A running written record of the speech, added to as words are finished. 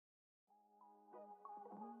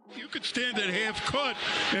You could stand at half court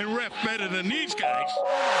and ref better than these guys.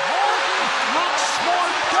 Knocks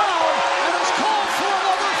Smart down and is called for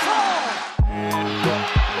another foul.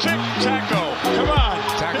 Taco, come on.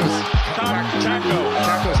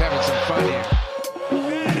 Taco's having some fun here.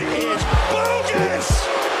 That is bogus!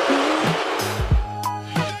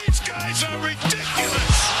 These guys are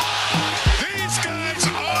ridiculous! These guys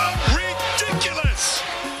are ridiculous!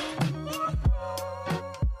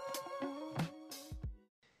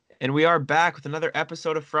 And we are back with another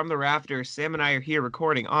episode of From the Rafters. Sam and I are here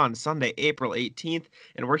recording on Sunday, April 18th,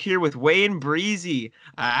 and we're here with Wayne Breezy,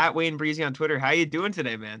 at Wayne Breezy on Twitter. How you doing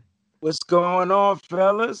today, man? What's going on,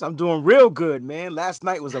 fellas? I'm doing real good, man. Last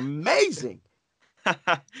night was amazing.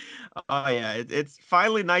 Oh, yeah. It's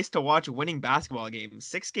finally nice to watch a winning basketball game.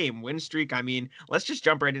 6-game win streak. I mean, let's just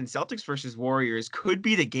jump right in. Celtics versus Warriors could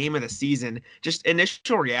be the game of the season. Just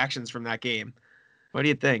initial reactions from that game. What do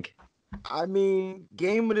you think? I mean,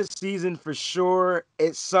 game of the season for sure.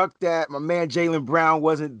 It sucked that my man Jaylen Brown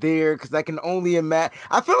wasn't there because I can only imagine.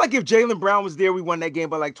 I feel like if Jaylen Brown was there, we won that game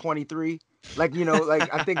by like 23. Like, you know,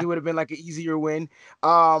 like I think it would have been like an easier win.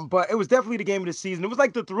 But it was definitely the game of the season. It was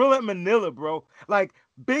like the thrill at Manila, bro. Like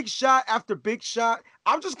big shot after big shot.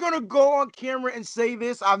 I'm just going to go on camera and say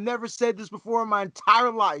this. I've never said this before in my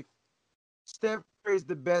entire life. Steph Curry is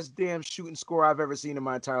the best damn shooting scorer I've ever seen in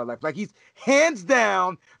my entire life. Like he's hands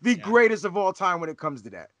down the greatest of all time when it comes to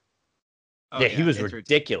that. Yeah, he was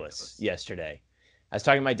ridiculous yesterday. I was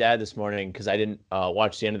talking to my dad this morning because I didn't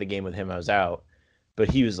watch the end of the game with him. I was out. But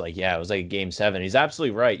he was like, yeah, it was like a game 7. He's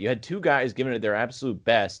absolutely right. You had two guys giving it their absolute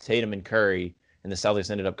best, Tatum and Curry, and the Celtics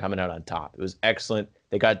ended up coming out on top. It was excellent.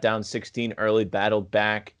 They got down 16 early, battled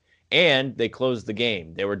back, and they closed the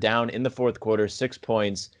game. They were down in the fourth quarter, 6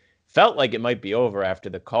 points. Felt like it might be over after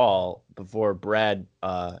the call before Brad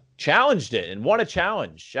challenged it and won a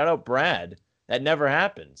challenge. Shout out Brad. That never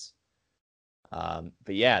happens. But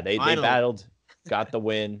yeah, they battled, got the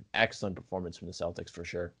win. Excellent performance from the Celtics for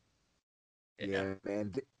sure. Yeah,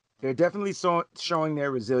 man, they're definitely showing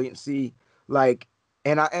their resiliency. Like,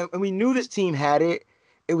 and we knew this team had it.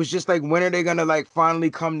 It was just like, when are they gonna like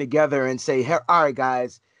finally come together and say, hey, all right,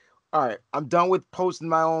 guys, all right, I'm done with posting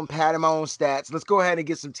my own padding my own stats. Let's go ahead and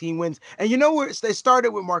get some team wins. And you know where they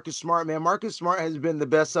started with Marcus Smart, man. Marcus Smart has been the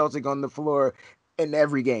best Celtic on the floor in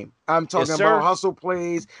every game. I'm talking about hustle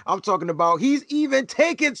plays. I'm talking about he's even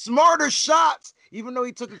taking smarter shots. Even though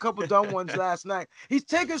he took a couple dumb ones last night, he's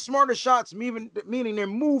taking smarter shots, meaning they're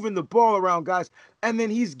moving the ball around, guys. And then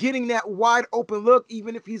he's getting that wide open look,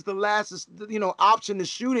 even if he's the last, option to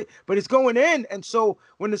shoot it, but it's going in. And so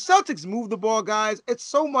when the Celtics move the ball, guys,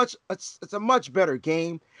 it's a much better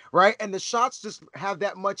game, right? And the shots just have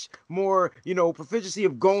that much more, proficiency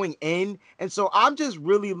of going in. And so I'm just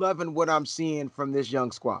really loving what I'm seeing from this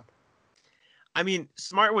young squad. I mean,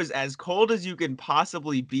 Smart was as cold as you can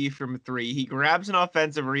possibly be from 3. He grabs an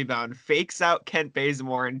offensive rebound, fakes out Kent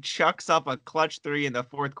Bazemore, and chucks up a clutch 3 in the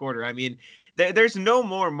fourth quarter. I mean, there's no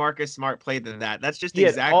more Marcus Smart play than that. That's just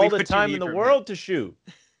exactly all the time in the world to shoot.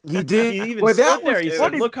 He did. He even stood there. He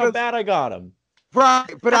said, "Look how bad I got him." Right,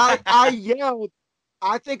 but I yelled.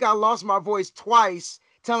 I think I lost my voice twice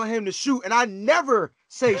telling him to shoot, and I never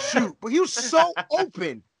say shoot. But he was so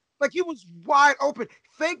open. Like, he was wide open.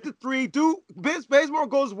 Fake the 3. Dude, Vince Bazemore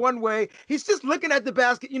goes one way. He's just looking at the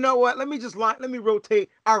basket. You know what? Let me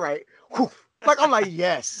rotate. All right. Whew. Like, I'm like,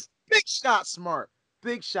 yes. Big shot, Smart.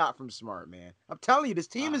 Big shot from Smart, man. I'm telling you, this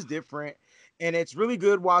team is different. And it's really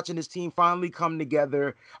good watching this team finally come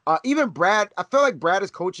together. Even Brad, I feel like Brad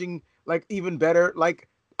is coaching, like, even better. Like,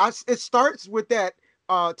 it starts with that.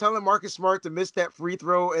 Telling Marcus Smart to miss that free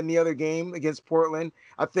throw in the other game against Portland,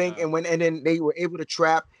 I think, and then they were able to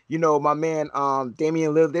trap, my man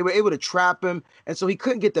Damian Lillard. They were able to trap him, and so he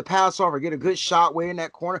couldn't get the pass off or get a good shot way in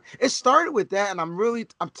that corner. It started with that, and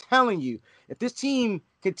I'm telling you, if this team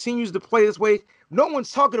continues to play this way, no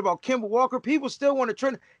one's talking about Kemba Walker. People still want to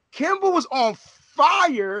trend. Kemba was on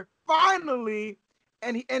fire finally,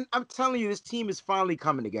 and I'm telling you, this team is finally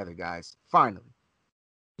coming together, guys. Finally.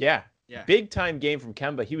 Yeah. Big time game from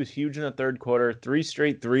Kemba. He was huge in the third quarter. 3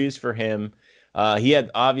 straight threes for him. He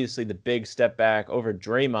had obviously the big step back over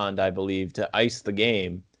Draymond, I believe, to ice the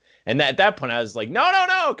game. And at that point, I was like, no,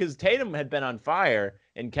 because Tatum had been on fire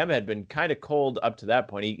and Kemba had been kind of cold up to that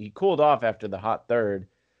point. He cooled off after the hot third,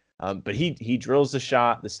 but he drills the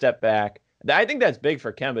shot, the step back. I think that's big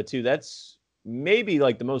for Kemba too. That's maybe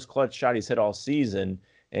like the most clutch shot he's hit all season,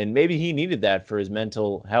 and maybe he needed that for his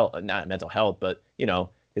mental health, not mental health, but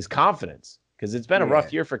his confidence, because it's been a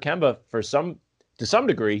rough year for Kemba to some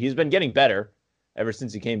degree. He's been getting better ever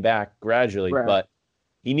since he came back gradually, but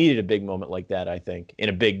he needed a big moment like that, I think, in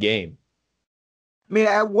a big game. I mean,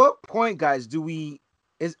 at what point, guys, are we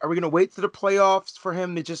going to wait to the playoffs for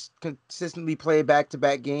him to just consistently play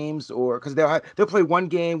back-to-back games, or because they'll play one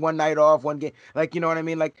game, one night off, one game, like, you know what I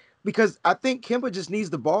mean? Like, because I think Kemba just needs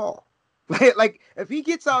the ball. Like if he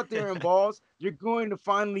gets out there and balls, you're going to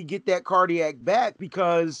finally get that cardiac back,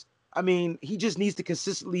 because I mean, he just needs to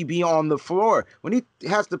consistently be on the floor. When he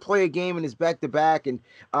has to play a game and is back-to-back, and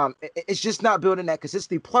it's just not building that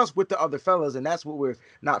consistency. Plus with the other fellas, and that's what we're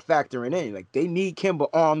not factoring in. Like, they need Kemba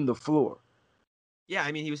on the floor. Yeah,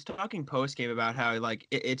 I mean, he was talking post game about how like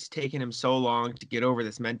it's taken him so long to get over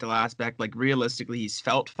this mental aspect. Like realistically, he's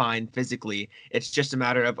felt fine physically. It's just a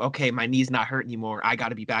matter of, okay, my knee's not hurt anymore. I got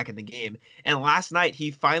to be back in the game. And last night, he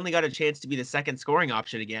finally got a chance to be the second scoring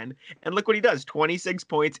option again. And look what he does: 26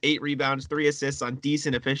 points, 8 rebounds, 3 assists on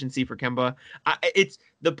decent efficiency for Kemba. It's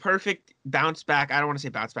the perfect bounce back. I don't want to say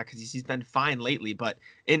bounce back because he's been fine lately, but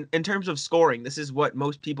in terms of scoring, this is what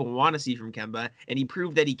most people want to see from Kemba, and he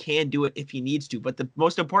proved that he can do it if he needs to. But the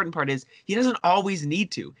most important part is he doesn't always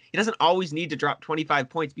need to. He doesn't always need to drop 25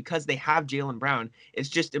 points because they have Jaylen Brown. It's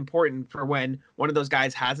just important for when one of those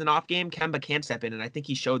guys has an off game, Kemba can step in, and I think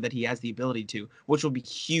he showed that he has the ability to, which will be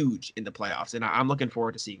huge in the playoffs, and I'm looking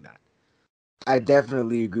forward to seeing that. I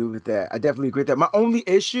definitely agree with that. My only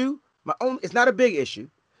issue, it's not a big issue.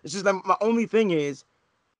 It's just like my only thing is,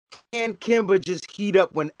 can Kemba just heat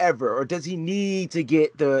up whenever, or does he need to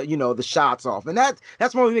get the shots off? And that's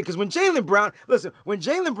my only thing. Because when Jaylen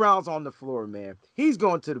Brown's on the floor, man, he's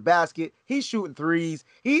going to the basket, he's shooting threes.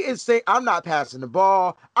 He is saying, I'm not passing the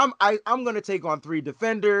ball. I'm gonna take on 3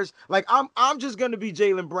 defenders. Like I'm just gonna be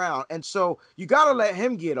Jaylen Brown. And so you gotta let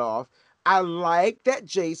him get off. I like that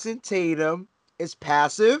Jason Tatum is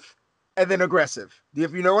passive and then aggressive,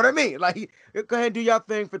 if you know what I mean. Like, go ahead and do your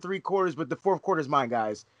thing for 3 quarters, but the 4th quarter is mine,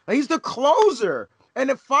 guys. Like, he's the closer. And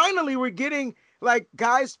then finally we're getting like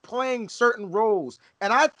guys playing certain roles.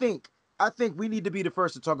 And I think we need to be the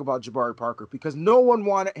first to talk about Jabari Parker, because no one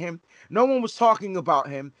wanted him. No one was talking about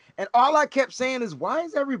him. And all I kept saying is, why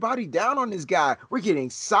is everybody down on this guy? We're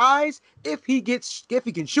getting size. If he can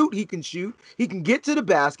shoot, he can shoot. He can get to the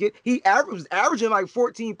basket. He was averaging like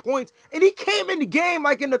 14 points. And he came in the game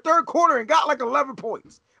like in the 3rd quarter and got like 11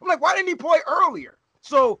 points. I'm like, why didn't he play earlier?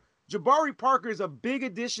 So Jabari Parker is a big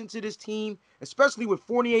addition to this team, especially with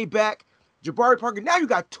Fournier back. Jabari Parker, now you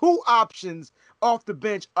got 2 options off the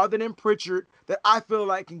bench other than Pritchard that I feel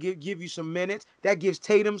like can give you some minutes. That gives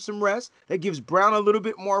Tatum some rest. That gives Brown a little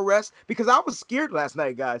bit more rest, because I was scared last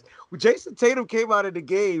night, guys. When Jason Tatum came out of the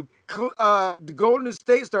game, the Golden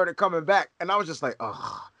State started coming back, and I was just like,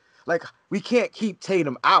 oh, like, we can't keep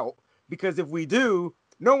Tatum out, because if we do,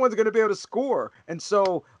 no one's going to be able to score. And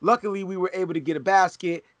so luckily we were able to get a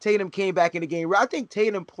basket. Tatum came back in the game. I think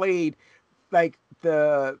Tatum played like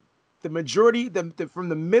the majority, from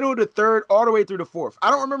the middle to 3rd all the way through the 4th. I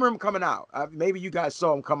don't remember him coming out. Maybe you guys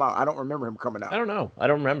saw him come out. I don't remember him coming out. I don't know. I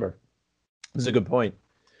don't remember. This is a good point.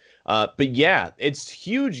 But yeah, it's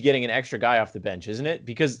huge getting an extra guy off the bench, isn't it?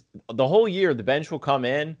 Because the whole year the bench will come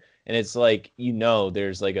in and it's like,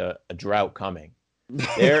 there's like a drought coming.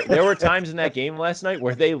 There were times in that game last night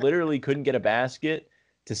where they literally couldn't get a basket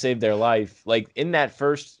to save their life. Like in that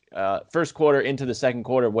first quarter into the 2nd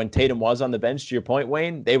quarter, when Tatum was on the bench, to your point,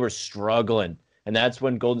 Wayne, they were struggling. And that's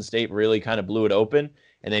when Golden State really kind of blew it open,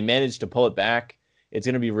 and they managed to pull it back. It's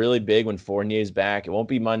going to be really big when Fournier's back. It won't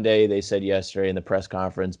be Monday, they said yesterday in the press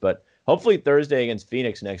conference, but hopefully Thursday against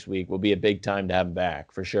Phoenix next week will be a big time to have him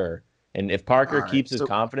back for sure. And if Parker keeps his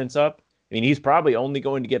confidence up, I mean, he's probably only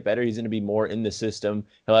going to get better. He's going to be more in the system.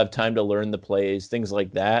 He'll have time to learn the plays, things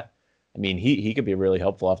like that. I mean, he could be really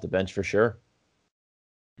helpful off the bench for sure.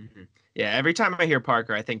 Mm-hmm. Yeah, every time I hear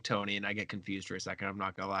Parker, I think Tony, and I get confused for a second. I'm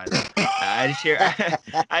not gonna lie. I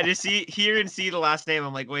just hear and see the last name.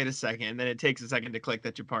 I'm like, wait a second. And then it takes a second to click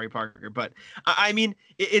that Jabari Parker. But I mean,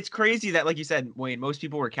 it's crazy that, like you said, Wayne, most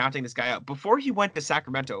people were counting this guy out before he went to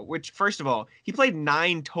Sacramento. Which, first of all, he played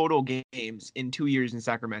 9 total games in 2 years in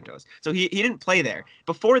Sacramento. So he didn't play there.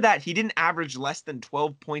 Before that, he didn't average less than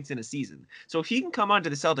 12 points in a season. So if he can come onto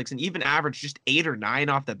the Celtics and even average just 8 or 9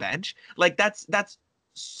 off the bench, like that's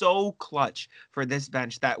so clutch for this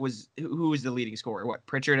bench. Who was the leading scorer?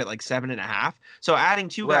 Pritchard at like 7.5. So adding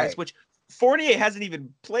 2 guys, which Fournier hasn't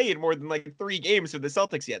even played more than like 3 games for the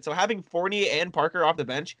Celtics yet. So having Fournier and Parker off the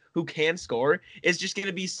bench who can score is just going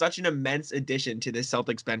to be such an immense addition to this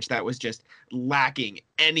Celtics bench that was just lacking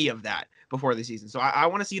any of that before the season. So I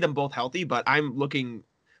want to see them both healthy, but I'm looking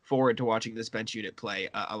forward to watching this bench unit play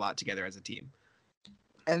a lot together as a team.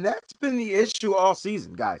 And that's been the issue all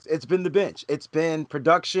season, guys. It's been the bench. It's been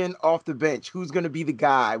production off the bench. Who's going to be the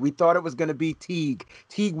guy? We thought it was going to be Teague.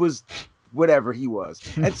 Teague was whatever he was.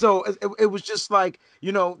 And so it was just like,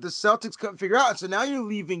 the Celtics couldn't figure out. So now you're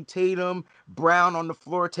leaving Tatum, Brown on the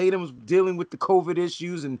floor. Tatum was dealing with the COVID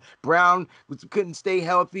issues, and Brown couldn't stay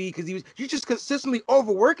healthy because you're just consistently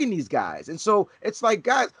overworking these guys. And so it's like,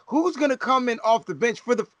 guys, who's going to come in off the bench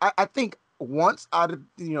I think once out of,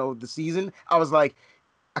 the season, I was like,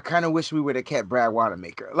 I kind of wish we would have kept Brad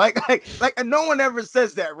Wanamaker. Like, and no one ever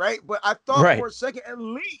says that, right? But I thought for a second, at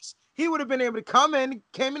least he would have been able to came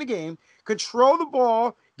in the game, control the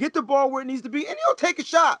ball, get the ball where it needs to be, and he'll take a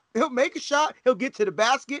shot. He'll make a shot. He'll get to the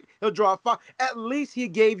basket. He'll draw a foul. At least he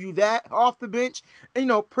gave you that off the bench. And,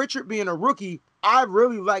 Pritchard being a rookie, I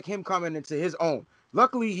really like him coming into his own.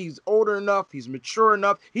 Luckily, he's older enough. He's mature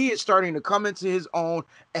enough. He is starting to come into his own,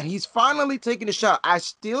 and he's finally taking a shot. I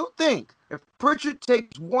still think if Pritchard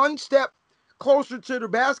takes one step closer to the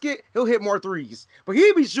basket, he'll hit more threes. But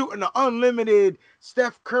he'll be shooting the unlimited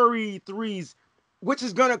Steph Curry threes, which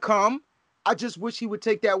is going to come. I just wish he would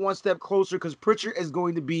take that one step closer, because Pritchard is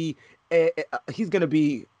going to be he's going to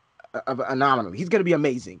be phenomenal. He's going to be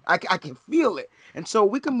amazing. I can feel it. And so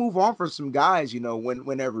we can move on for some guys,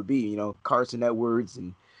 whenever be, Carson Edwards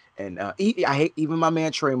and I hate even my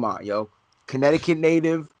man Draymond, Connecticut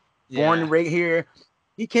native, born right here.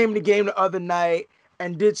 He came to the game the other night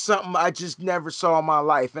and did something I just never saw in my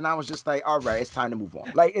life. And I was just like, all right, it's time to move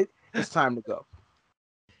on. Like, it's time to go.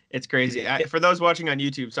 It's crazy. For those watching on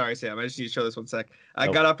YouTube, sorry, Sam, I just need to show this one sec. I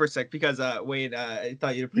got up for a sec because, Wade, I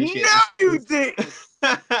thought you'd appreciate it. No, you didn't.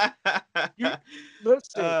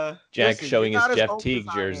 Listen, Jack showing his Jeff Teague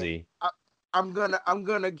jersey. I'm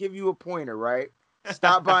gonna give you a pointer, right?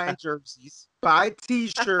 Stop buying jerseys. Buy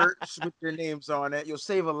T-shirts with your names on it. You'll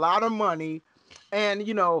save a lot of money. And,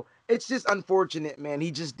 it's just unfortunate, man.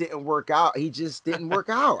 He just didn't work out.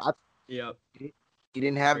 Yep. He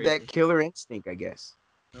didn't have that killer instinct, I guess.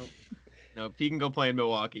 Nope. He can go play in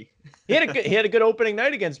Milwaukee. He had a good opening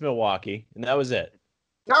night against Milwaukee, and that was it.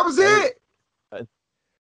 That was it.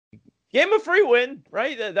 Gave him a free win,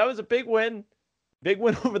 right? That was a big win. Big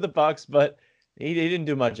win over the Bucks, but he didn't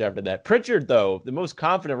do much after that. Pritchard, though, the most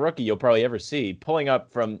confident rookie you'll probably ever see, pulling up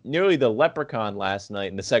from nearly the leprechaun last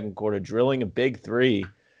night in the second quarter, drilling a big three.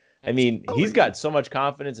 I mean, he's got so much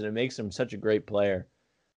confidence, and it makes him such a great player.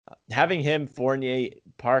 Having him, Fournier,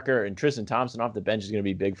 Parker, and Tristan Thompson off the bench is going to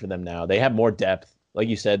be big for them now. They have more depth. Like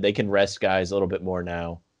you said, they can rest guys a little bit more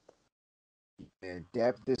now. Man,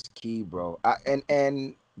 depth is key, bro.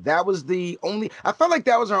 And that was I felt like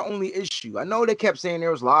that was our only issue. I know they kept saying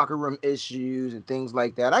there was locker room issues and things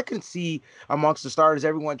like that. I can see amongst the starters,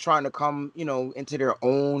 everyone trying to come, into their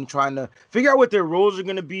own, trying to figure out what their roles are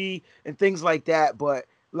going to be and things like that. But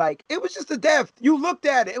like, it was just the depth. You looked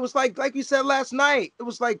at it. It was like you said last night, it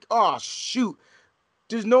was like, oh, shoot.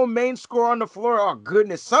 There's no main scorer on the floor. Oh,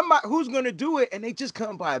 goodness. Somebody who's going to do it, and they just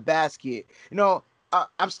come by a basket.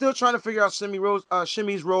 I'm still trying to figure out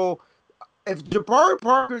Shimmy's role. If Jabari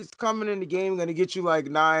Parker is coming in the game, going to get you like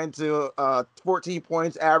 9 to 14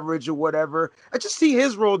 points average or whatever, I just see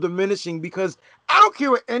his role diminishing, because I don't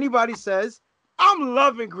care what anybody says. I'm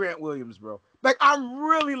loving Grant Williams, bro. Like, I'm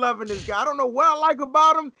really loving this guy. I don't know what I like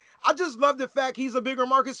about him. I just love the fact he's a bigger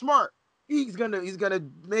Marcus Smart. He's gonna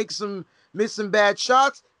miss some bad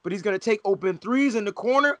shots, but he's gonna take open threes in the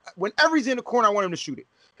corner. Whenever he's in the corner, I want him to shoot it.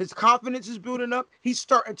 His confidence is building up. He's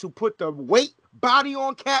starting to put the body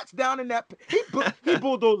on cats down in that. He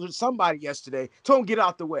bulldozed somebody yesterday. Told him get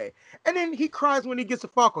out the way, and then he cries when he gets a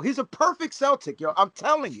foul call. He's a perfect Celtic, yo. I'm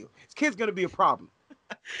telling you, this kid's gonna be a problem.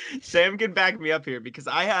 Sam can back me up here, because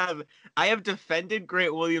I have defended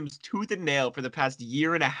Grant Williams tooth and nail for the past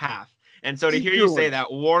year and a half, and so to hear you say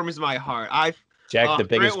that warms my heart. Jack, the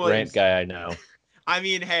biggest Grant guy I know. I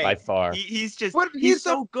mean, hey, by far, he's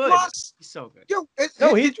so good. Plus. He's so good. Yo,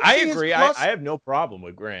 I agree. I have no problem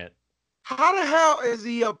with Grant. How the hell is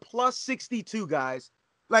he a plus 62, guys?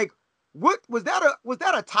 Like, what was that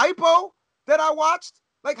a typo that I watched?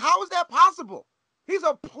 Like, how is that possible? He's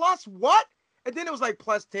a plus what? And then it was like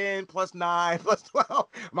plus 10, plus 9, plus 12,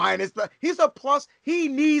 minus. He's a plus. He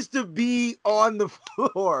needs to be on the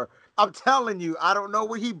floor. I'm telling you, I don't know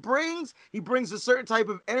what he brings. He brings a certain type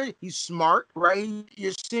of energy. He's smart, right?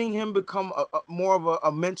 You're seeing him become more of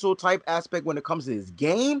a mental type aspect when it comes to his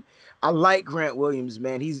game. I like Grant Williams,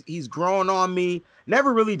 man. He's growing on me.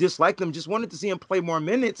 Never really disliked him. Just wanted to see him play more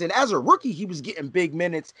minutes. And as a rookie, he was getting big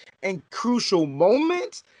minutes and crucial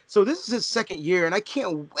moments. So this is his second year, and I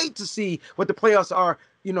can't wait to see what the playoffs are.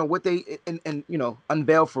 What they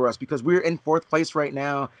unveil for us, because we're in fourth place right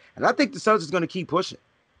now, and I think the Celtics are going to keep pushing.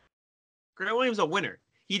 Grant Williams is a winner.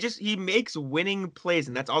 he makes winning plays,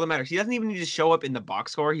 and that's all that matters. He doesn't even need to show up in the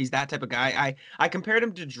box score. He's that type of guy. I compared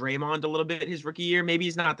him to Draymond a little bit his rookie year. Maybe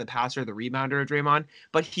he's not the passer, the rebounder of Draymond,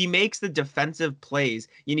 but he makes the defensive plays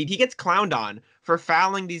you need. He gets clowned on for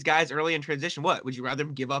fouling these guys early in transition. What, would you rather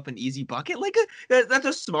him give up an easy bucket? Like that's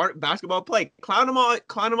a smart basketball play. Clown him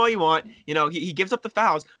all you want. You know, he gives up the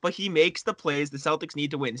fouls, but he makes the plays the Celtics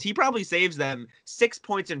need to win. He probably saves them 6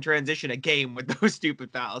 points in transition a game with those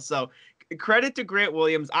stupid fouls. So credit to Grant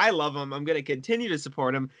Williams. I love him. I'm going to continue to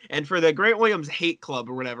support him. And for the Grant Williams hate club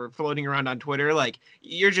or whatever floating around on Twitter, like,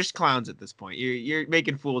 you're just clowns at this point. You're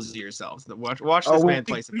making fools of yourselves. Watch this man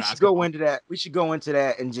play some basketball. We should go into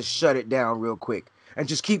that and just shut it down real quick and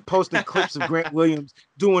just keep posting clips of Grant Williams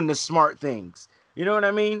doing the smart things. You know what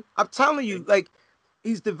I mean? I'm telling you, like,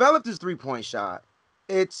 he's developed his 3-point shot.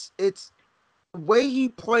 It's the way he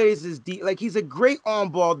plays is deep. Like, he's a great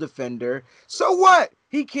on-ball defender. So what?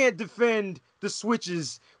 He can't defend the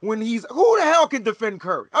switches when who the hell can defend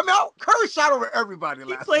Curry? I mean, Curry shot over everybody last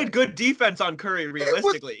night. He played good defense on Curry,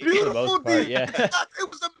 realistically. It was beautiful defense. Yeah. It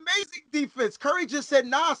was amazing defense. Curry just said,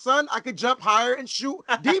 nah, son, I could jump higher and shoot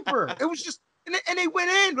deeper. It was just, and they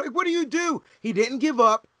went in. Like, what do? He didn't give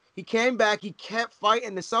up. He came back. He kept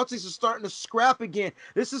fighting. The Celtics are starting to scrap again.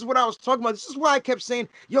 This is what I was talking about. This is why I kept saying,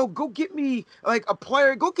 yo, go get me like a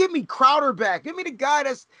player. Go get me Crowder back. Give me the guy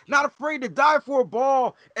that's not afraid to dive for a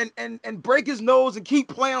ball and break his nose and keep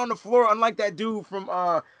playing on the floor, unlike that dude from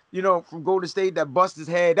from Golden State that bust his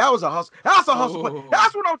head. That was a hustle. That's a hustle play.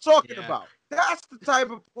 That's what I'm talking about. That's the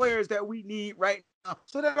type of players that we need right now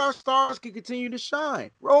so that our stars can continue to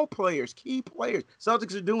shine. Role players, key players.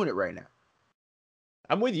 Celtics are doing it right now.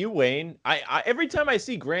 I'm with you, Wayne. I every time I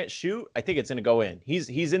see Grant shoot, I think it's going to go in.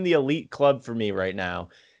 He's in the elite club for me right now.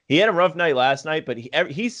 He had a rough night last night, but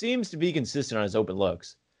he seems to be consistent on his open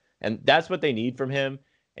looks, and that's what they need from him.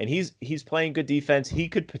 And he's playing good defense. He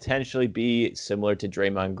could potentially be similar to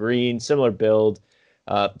Draymond Green, similar build,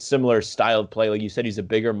 similar style of play. Like you said, he's a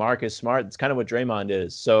bigger Marcus Smart. That's kind of what Draymond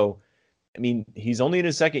is. So, I mean, he's only in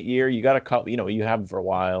his second year. You got to cut. You have him for a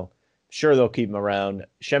while. Sure, they'll keep him around.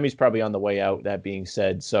 Shemi's probably on the way out, that being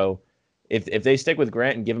said. So if they stick with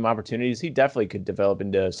Grant and give him opportunities, he definitely could develop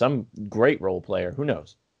into some great role player. Who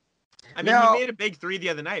knows? I mean, he made a big 3 the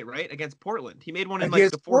other night, right? Against Portland. He made one in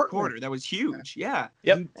like the fourth quarter. That was huge. Yeah.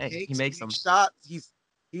 Yep. He makes them shots.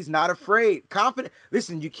 He's not afraid. Confident.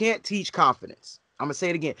 Listen, you can't teach confidence. I'm going to say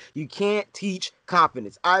it again. You can't teach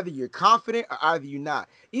confidence. Either you're confident or either you're not.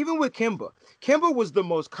 Even with Kemba. Kemba was the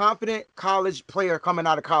most confident college player coming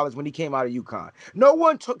out of college when he came out of UConn. No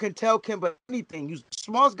one can tell Kemba anything. He was the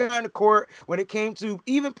smallest guy in the court when it came to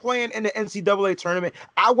even playing in the NCAA tournament.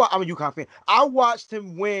 I'm a UConn fan. I watched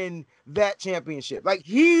him win that championship. Like,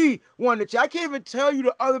 he won the I can't even tell you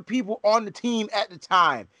the other people on the team at the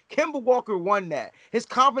time. Kemba Walker won that. His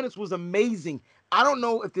confidence was amazing. I don't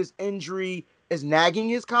know if this injury is nagging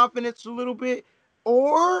his confidence a little bit,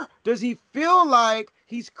 or does he feel like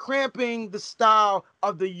he's cramping the style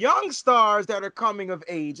of the young stars that are coming of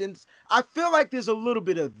age? And I feel like there's a little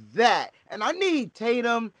bit of that. And I need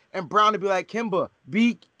Tatum and Brown to be like, Kemba,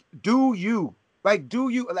 do you.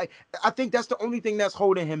 Like, I think that's the only thing that's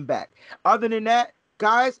holding him back. Other than that,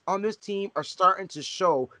 guys on this team are starting to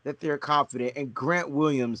show that they're confident, and Grant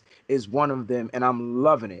Williams is one of them, and I'm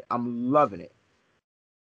loving it.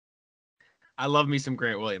 I love me some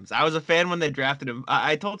Grant Williams. I was a fan when they drafted him.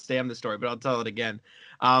 I told Sam the story, but I'll tell it again.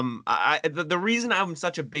 The reason I'm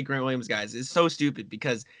such a big Grant Williams guy is so stupid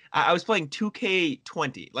because I was playing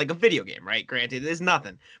 2K20, like a video game, right? Granted, there's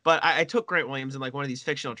nothing. But I took Grant Williams in like one of these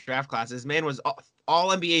fictional draft classes. Man was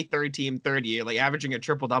all NBA third team, third year, like averaging a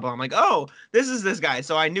triple-double. I'm like, oh, this is this guy.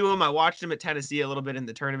 So I knew him. I watched him at Tennessee a little bit in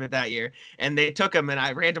the tournament that year. And they took him, and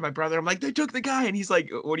I ran to my brother. I'm like, they took the guy. And he's like,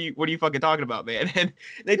 what are you fucking talking about, man? And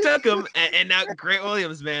they took him, and now Grant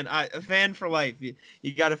Williams, man, a fan for life.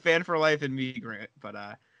 You got a fan for life in me, Grant. But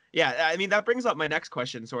yeah, I mean, that brings up my next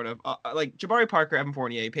question, sort of. Like Jabari Parker, Evan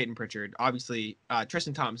Fournier, Peyton Pritchard, obviously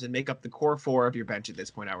Tristan Thompson make up the core 4 of your bench at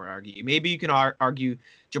this point, I would argue. Maybe you can argue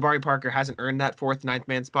Jabari Parker hasn't earned that 4th, 9th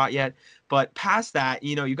man spot yet. But past that,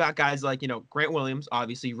 you got guys like, Grant Williams,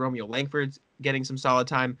 obviously Romeo Langford's getting some solid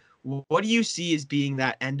time. What do you see as being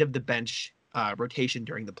that end of the bench rotation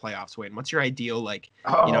during the playoffs, Wayne? What's your ideal, there?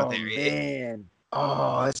 Man.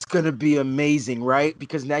 Oh, it's going to be amazing, right?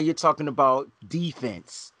 Because now you're talking about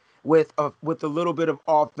defense with a little bit of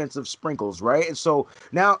offensive sprinkles, right? And so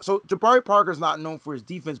Jabari Parker's not known for his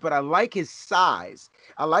defense, but I like his size.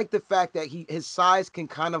 I like the fact that his size can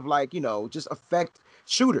kind of just affect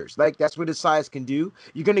shooters. Like, that's what his size can do.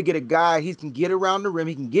 You're going to get a guy, he can get around the rim,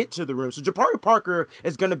 he can get to the rim. So Jabari Parker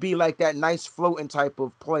is going to be like that nice floating type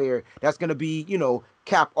of player that's going to be,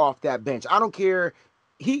 cap off that bench. I don't care.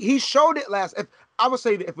 He showed it I would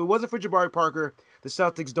say that if it wasn't for Jabari Parker, the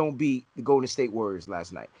Celtics don't beat the Golden State Warriors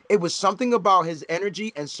last night. It was something about his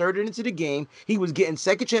energy inserted into the game. He was getting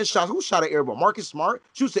second chance shots. Who shot an air ball? Marcus Smart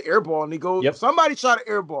shoots the air ball, and he goes, Somebody shot an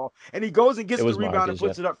air ball, and he goes and gets the rebound Marcus, and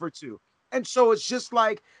puts it up for 2. And so it's just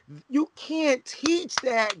like, you can't teach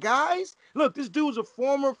that, guys. Look, this dude's a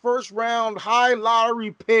former first-round high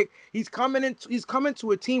lottery pick. He's coming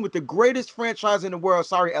to a team with the greatest franchise in the world.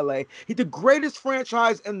 Sorry, LA. He's the greatest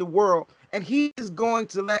franchise in the world. And he is going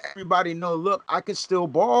to let everybody know, look, I can still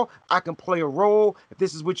ball. I can play a role if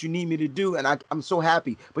this is what you need me to do. And I'm so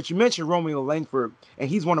happy. But you mentioned Romeo Langford, and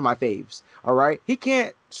he's one of my faves. All right. He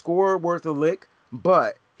can't score worth a lick,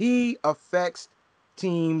 but he affects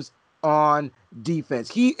teams on defense.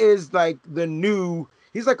 He is like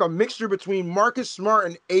he's like a mixture between Marcus Smart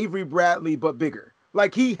and Avery Bradley, but bigger.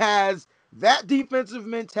 Like, he has that defensive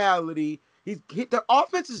mentality. The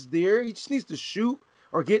offense is there. He just needs to shoot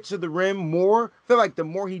or get to the rim more. I feel like the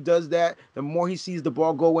more he does that, the more he sees the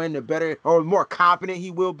ball go in, the better, or the more confident he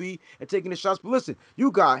will be at taking the shots. But listen,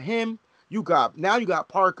 you got him. You got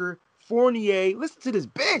Parker, Fournier. Listen to this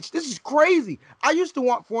bench. This is crazy. I used to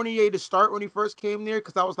want Fournier to start when he first came there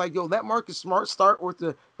because I was like, yo, let Marcus Smart start with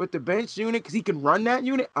the bench unit because he can run that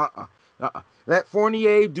unit. Let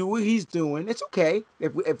Fournier do what he's doing. It's okay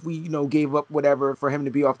if we gave up whatever for him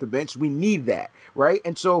to be off the bench. We need that, right?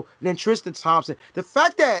 And so then Tristan Thompson, the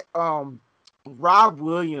fact that Rob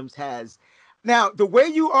Williams has. Now, the way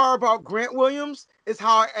you are about Grant Williams is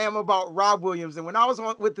how I am about Rob Williams. And when I was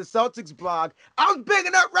on with the Celtics blog, I was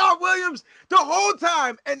bigging up Rob Williams the whole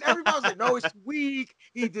time. And everybody was like, no, he's weak.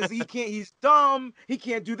 He can't, he's dumb. He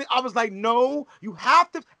can't do that. I was like, no, you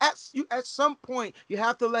have to, at some point, you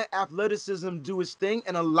have to let athleticism do its thing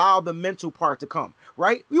and allow the mental part to come,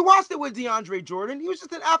 right? We watched it with DeAndre Jordan. He was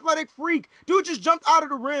just an athletic freak. Dude just jumped out of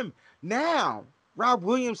the rim. Now, Rob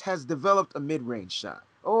Williams has developed a mid-range shot.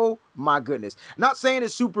 Oh my goodness. Not saying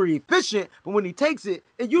it's super efficient, but when he takes it,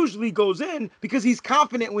 it usually goes in because he's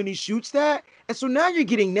confident when he shoots that. And so now you're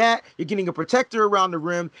getting that. You're getting a protector around the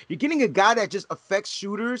rim. You're getting a guy that just affects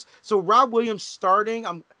shooters. So Rob Williams starting,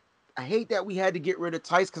 I hate that we had to get rid of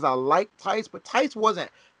Tice because I like Tice, but Tice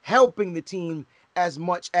wasn't helping the team as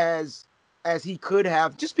much as he could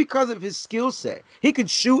have just because of his skill set. He could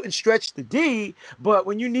shoot and stretch the D, but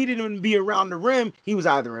when you needed him to be around the rim, he was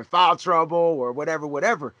either in foul trouble or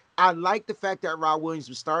whatever. I like the fact that Rob Williams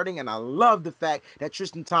was starting, and I love the fact that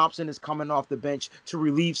Tristan Thompson is coming off the bench to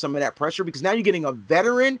relieve some of that pressure because now you're getting a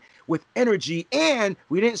veteran with energy, and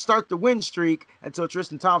we didn't start the win streak until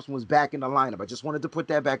Tristan Thompson was back in the lineup. I just wanted to put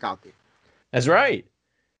that back out there. That's right.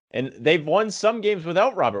 And they've won some games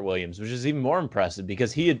without Robert Williams, which is even more impressive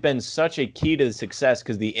because he had been such a key to the success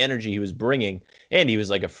because the energy he was bringing, and he was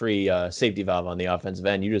like a free safety valve on the offensive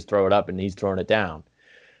end. You just throw it up and he's throwing it down.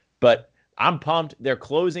 But I'm pumped. They're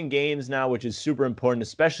closing games now, which is super important,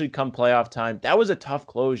 especially come playoff time. That was a tough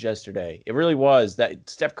close yesterday. It really was. That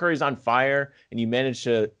Steph Curry's on fire, and you managed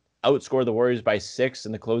to outscore the Warriors by 6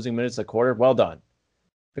 in the closing minutes of the quarter. Well done.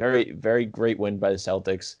 Very, very great win by the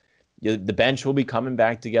Celtics. The bench will be coming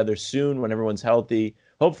back together soon when everyone's healthy.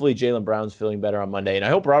 Hopefully, Jaylen Brown's feeling better on Monday. And I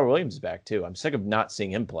hope Robert Williams is back, too. I'm sick of not seeing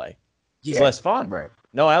him play. It's less fun. Right.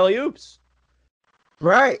 No alley-oops.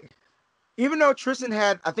 Right. Even though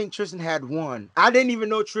I think Tristan had one. I didn't even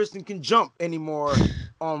know Tristan can jump anymore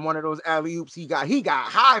on one of those alley-oops he got. He got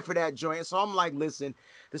high for that joint. So I'm like, listen,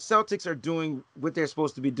 the Celtics are doing what they're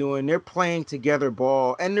supposed to be doing. They're playing together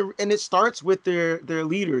ball. And it starts with their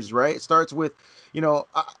leaders, right? It starts with,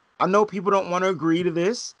 I know people don't want to agree to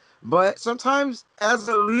this, but sometimes as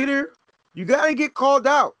a leader, you got to get called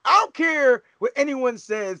out. I don't care what anyone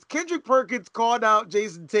says. Kendrick Perkins called out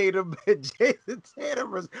Jason Tatum, and Jason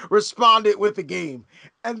Tatum responded with the game.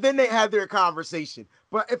 And then they had their conversation.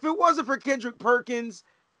 But if it wasn't for Kendrick Perkins,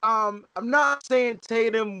 I'm not saying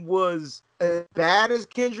Tatum was as bad as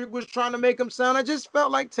Kendrick was trying to make him sound. I just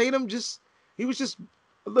felt like Tatum he was just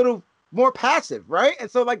a little more passive, right?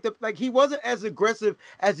 And so he wasn't as aggressive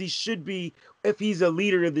as he should be if he's a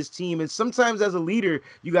leader of this team. And sometimes as a leader,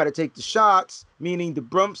 you got to take the shots, meaning the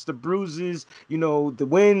bumps, the bruises, the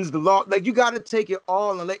wins, the loss. Like, you got to take it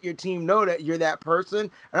all and let your team know that you're that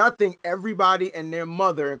person. And I think everybody and their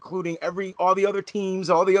mother, including all the other teams,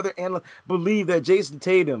 all the other analysts, believe that Jason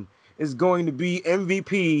Tatum is going to be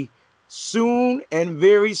MVP soon and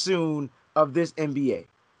very soon of this NBA.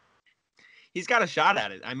 he's got a shot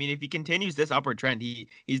at it. I mean, if he continues this upward trend,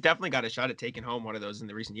 he's definitely got a shot at taking home one of those in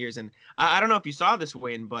the recent years. And I don't know if you saw this,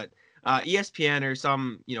 Wayne, but ESPN or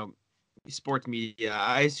some sports media,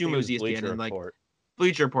 I assume it was ESPN Bleacher and like Report.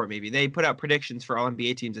 Bleacher Report, maybe they put out predictions for all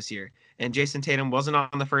NBA teams this year, and Jason Tatum wasn't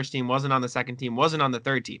on the first team, wasn't on the second team, wasn't on the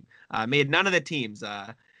third team, made none of the teams.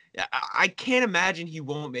 I can't imagine he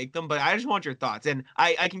won't make them, but I just want your thoughts. And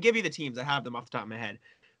I can give you the teams. I have them off the top of my head.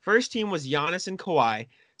 First team was Giannis and Kawhi.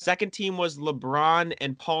 Second team was LeBron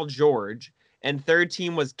and Paul George. And third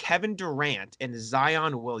team was Kevin Durant and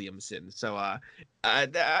Zion Williamson. So I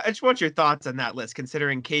just want your thoughts on that list,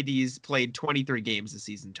 considering KD's played 23 games this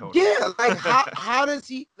season total. Yeah, like how does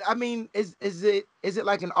he? I mean, is it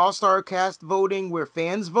like an all-star cast voting where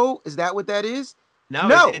fans vote? Is that what that is?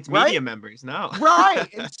 No, it's right? media members. No. Right.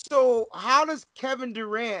 And so how does Kevin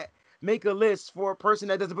Durant make a list for a person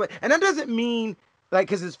that doesn't play? And that doesn't mean like,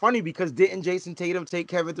 because it's funny because didn't Jason Tatum take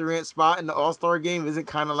Kevin Durant's spot in the All-Star game? Isn't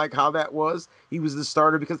kind of like how that was? He was the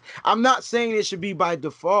starter because I'm not saying it should be by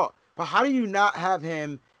default, but how do you not have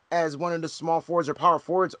him as one of the small forwards or power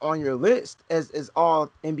forwards on your list as all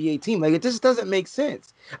NBA team? Like, it just doesn't make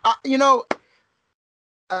sense.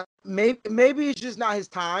 Maybe it's just not his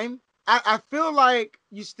time. I feel like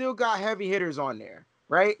you still got heavy hitters on there,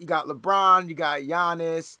 right? You got LeBron, you got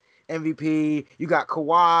Giannis, MVP, you got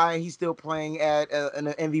Kawhi. He's still playing at an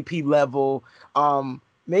MVP level.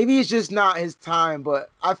 Maybe it's just not his time, but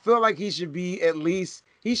I feel like he should be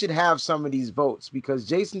he should have some of these votes because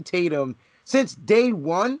Jason Tatum, since day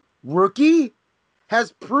one, rookie,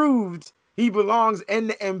 has proved he belongs in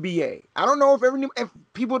the NBA. I don't know if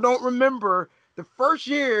people don't remember the first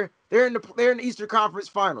year they're in the Eastern Conference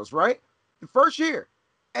Finals, right? The first year,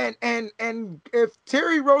 and if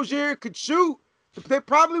Terry Rozier could shoot, they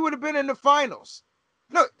probably would have been in the finals.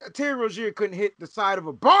 No, Terry Rozier couldn't hit the side of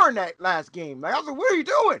a barn that last game. Like I was like, what are you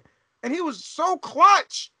doing? And he was so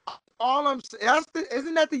clutch. All I'm saying,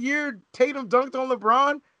 isn't that the year Tatum dunked on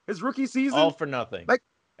LeBron his rookie season? All for nothing. Like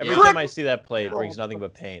every time I see that play, it brings nothing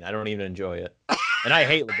but pain. I don't even enjoy it, and I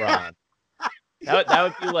hate LeBron. That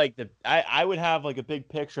would be like I would have like a big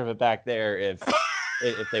picture of it back there if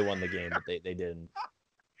they won the game, but they didn't.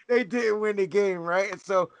 They didn't win the game, right? And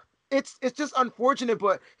so it's just unfortunate,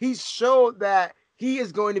 but he showed that he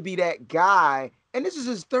is going to be that guy. And this is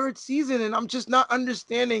his third season, and I'm just not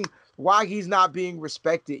understanding why he's not being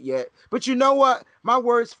respected yet. But you know what? My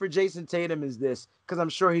words for Jason Tatum is this, because I'm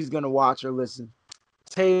sure he's going to watch or listen.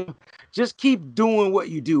 Tatum, just keep doing what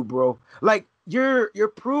you do, bro. Like, you're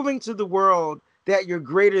proving to the world that you're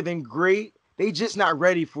greater than great. They just not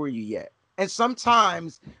ready for you yet. And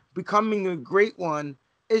sometimes becoming a great one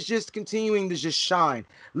is just continuing to just shine.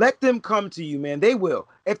 Let them come to you, man. They will.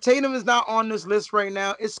 If Tatum is not on this list right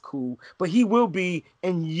now, it's cool, but he will be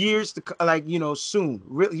in years to soon,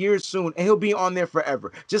 years soon, and he'll be on there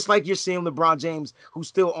forever. Just like you're seeing LeBron James, who's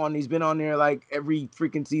still on. He's been on there like every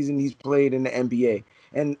freaking season he's played in the NBA.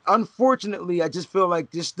 And unfortunately, I just feel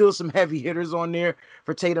like there's still some heavy hitters on there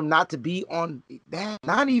for Tatum not to be on that.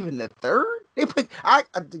 Not even the third. They pick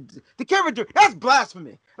the Kevin Durant. That's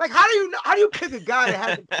blasphemy. Like, how do you pick a guy that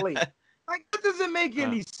hasn't played? Like, that doesn't make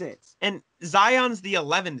any sense. And Zion's the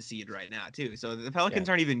 11th seed right now too. So the Pelicans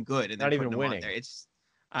aren't even good, and they're not even winning. there. It's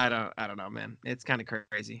I don't know, man. It's kind of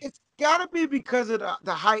crazy. It's gotta be because of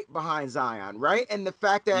the hype behind Zion, right? And the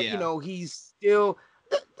fact that he's still.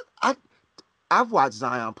 I've watched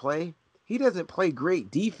Zion play. He doesn't play great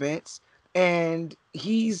defense, and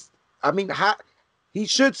he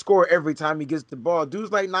should score every time he gets the ball.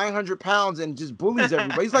 Dude's like 900 pounds and just bullies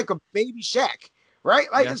everybody. He's like a baby Shaq, right?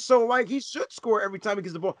 Like, so like he should score every time he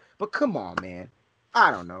gets the ball. But come on, man.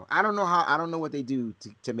 I don't know. I don't know what they do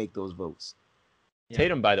to make those votes.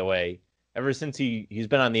 Tatum, by the way, ever since he's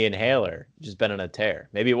been on the inhaler, just been on a tear.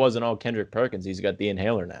 Maybe it wasn't all Kendrick Perkins. He's got the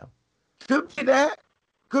inhaler now. Could be that.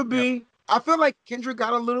 Could be. Yep. I feel like Kendrick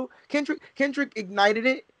got a little. Kendrick ignited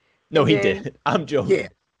it. No, he did. I'm joking. Yeah.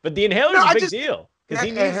 But the inhaler's a big deal because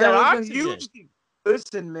he needs that oxygen.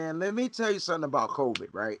 Listen, man, let me tell you something about COVID,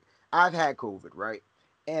 right? I've had COVID, right?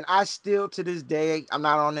 And I still, to this day, I'm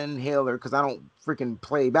not on an inhaler because I don't freaking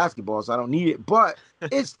play basketball, so I don't need it. But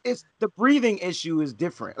it's the breathing issue is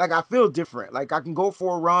different. Like, I feel different. Like, I can go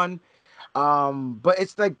for a run. But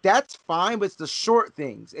it's like, that's fine, but it's the short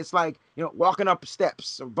things. It's like, walking up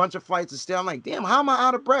steps, a bunch of flights of stairs. I'm like, damn, how am I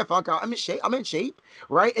out of breath? I'm in shape,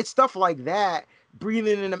 right? It's stuff like that,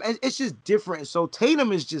 breathing in them. It's just different. So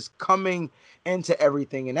Tatum is just coming into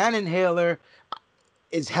everything, and that inhaler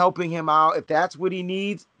is helping him out. If that's what he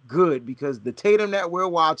needs, good, because the Tatum that we're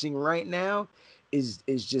watching right now is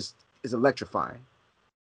electrifying.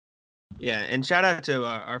 Yeah, and shout out to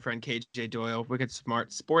our friend KJ Doyle, Wicked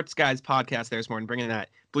Smart Sports Guys podcast there this morning, bringing that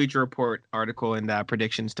Bleacher Report article and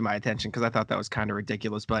predictions to my attention because I thought that was kind of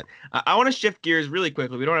ridiculous. But I want to shift gears really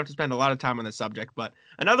quickly. We don't have to spend a lot of time on the subject, but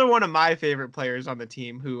another one of my favorite players on the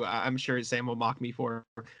team, who I'm sure Sam will mock me for,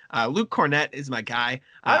 Luke Cornett is my guy.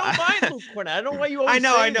 I don't mind Luke Cornett. I don't know why you always I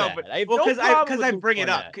know, that. but I have well, no because I Luke bring it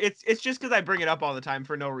Cornett. up. It's just because I bring it up all the time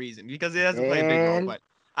for no reason because it doesn't play a big role, but.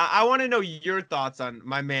 I want to know your thoughts on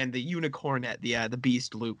my man, the unicornet, the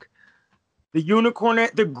beast, Luke. The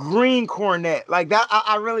unicornet, the green cornet, like that.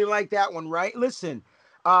 I really like that one. Right? Listen,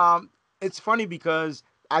 it's funny because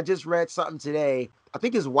I just read something today. I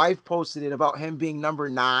think his wife posted it about him being number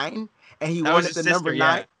 9, and he wanted the number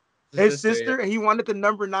 9. His sister, he wanted the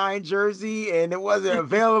number 9 jersey, and it wasn't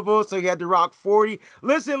available, so he had to rock 40.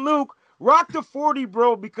 Listen, Luke, rock the 40,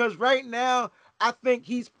 bro, because right now I think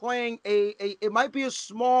he's playing it might be a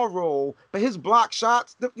small role, but his block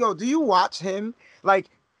shots, do you watch him? Like,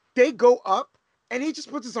 they go up, and he just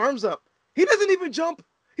puts his arms up. He doesn't even jump.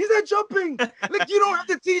 He's not jumping. Like, you don't have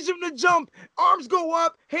to teach him to jump. Arms go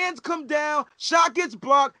up, hands come down, shot gets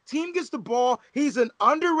blocked, team gets the ball. He's an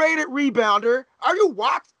underrated rebounder. Are you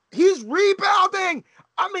what? He's rebounding.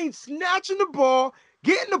 I mean, snatching the ball,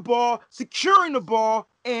 getting the ball, securing the ball,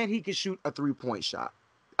 and he can shoot a 3-point shot.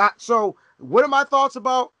 So what are my thoughts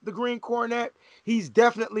about the green cornet? He's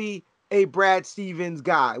definitely a Brad Stevens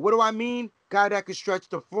guy. What do I mean? Guy that can stretch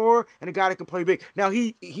the floor and a guy that can play big. Now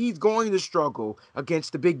he's going to struggle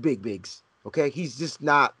against the bigs. Okay, he's just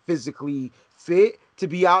not physically fit to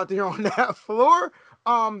be out there on that floor.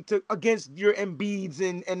 Against your Embiids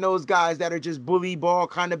and those guys that are just bully ball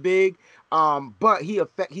kind of big. But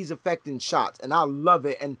he's affecting shots, and I love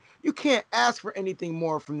it. And you can't ask for anything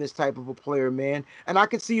more from this type of a player, man. And I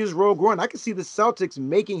can see his role growing. I can see the Celtics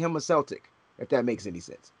making him a Celtic, if that makes any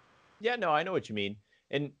sense. Yeah, no, I know what you mean.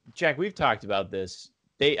 And Jack, we've talked about this.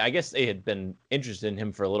 I guess they had been interested in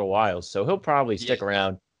him for a little while, so he'll probably stick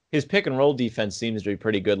around. His pick and roll defense seems to be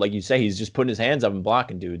pretty good. Like you say, he's just putting his hands up and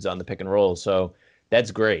blocking dudes on the pick and roll. So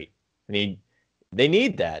that's great. I mean, they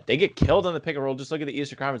need that. They get killed on the pick and roll. Just look at the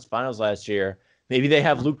Eastern Conference Finals last year. Maybe they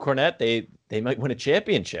have Luke Cornett. They might win a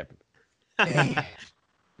championship.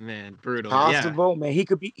 Man, brutal. Possible, man. He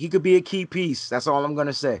could be a key piece. That's all I'm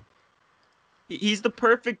gonna say. He's the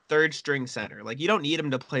perfect third string center. Like, you don't need him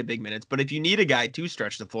to play big minutes, but if you need a guy to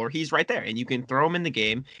stretch the floor, he's right there, and you can throw him in the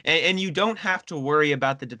game, and you don't have to worry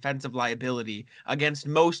about the defensive liability against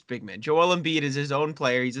most big men. Joel Embiid is his own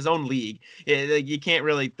player. He's his own league. You can't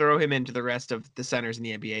really throw him into the rest of the centers in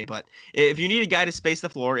the NBA, but if you need a guy to space the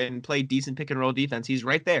floor and play decent pick and roll defense, he's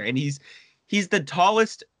right there, and he's the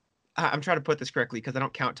tallest. I'm trying to put this correctly because I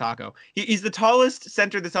don't count Taco. He's the tallest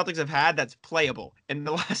center the Celtics have had that's playable in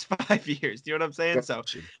the last 5 years. Do you know what I'm saying? Yep. So,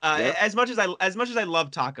 as much as I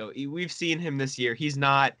love Taco, we've seen him this year. He's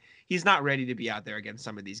not ready to be out there against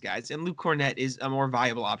some of these guys. And Luke Cornett is a more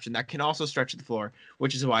viable option that can also stretch the floor,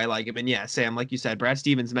 which is why I like him. And yeah, Sam, like you said, Brad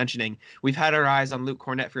Stevens mentioning, we've had our eyes on Luke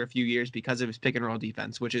Cornett for a few years because of his pick and roll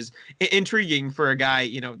defense, which is intriguing for a guy,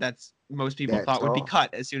 that's most people thought would be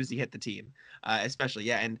cut as soon as he hit the team. Especially,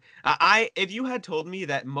 yeah. And if you had told me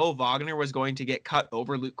that Mo Wagner was going to get cut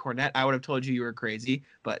over Luke Cornett, I would have told you were crazy.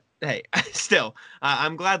 But hey, still,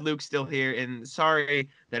 I'm glad Luke's still here. And sorry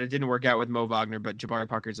that it didn't work out with Mo Wagner, but Jabari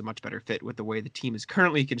Parker is a much better fit with the way the team is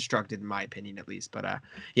currently constructed, in my opinion, at least. But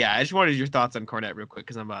yeah, I just wanted your thoughts on Cornett real quick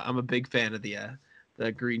because I'm a big fan of the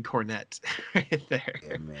green Cornett right there.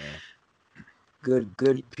 Yeah, man.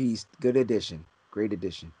 Good piece, good addition, great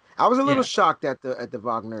addition. I was a little shocked at the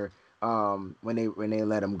Wagner. When they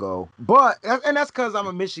let him go, but that's because I'm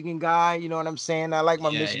a Michigan guy. You know what I'm saying? I like my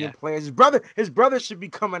Michigan players. His brother should be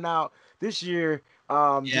coming out this year.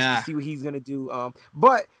 Just to see what he's gonna do.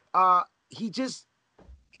 But he just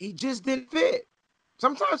didn't fit.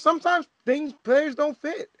 Sometimes players don't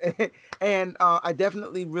fit, and I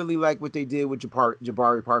definitely really like what they did with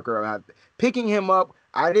Jabari Parker. Picking him up,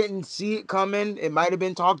 I didn't see it coming. It might have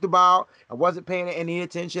been talked about. I wasn't paying any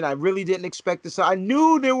attention. I really didn't expect this. I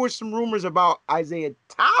knew there were some rumors about Isaiah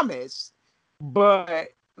Thomas, but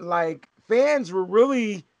like fans were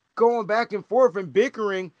really going back and forth and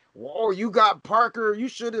bickering. Whoa, you got Parker. You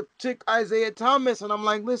should have took Isaiah Thomas. And I'm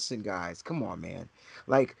like, listen, guys, come on, man.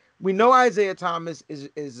 Like, we know Isaiah Thomas is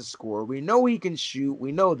a scorer. We know he can shoot.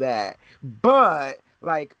 We know that. But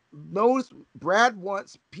like, Brad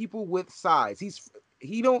wants people with size.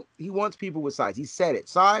 He wants people with size. He said it.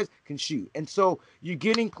 Size can shoot. And so you're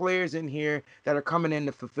getting players in here that are coming in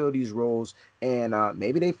to fulfill these roles. And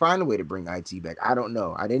maybe they find a way to bring IT back. I don't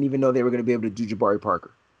know. I didn't even know they were going to be able to do Jabari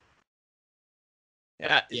Parker.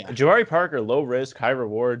 Yeah. Jabari Parker, low risk, high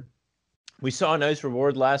reward. we saw a nice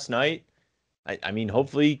reward last night. I mean,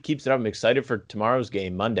 hopefully he keeps it up. I'm excited for tomorrow's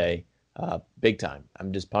game, Monday, big time.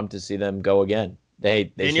 I'm just pumped to see them go again. They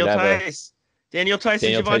Daniel should have Tice. Daniel Tice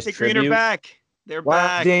and Daniel Tice Javonte Green are tribute. back. They're Wow,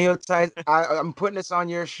 back. Daniel Tice, I'm putting this on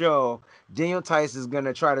your show. Daniel Tice is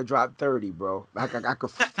gonna try to drop 30, bro. I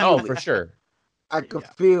could feel Oh, it. for sure. I could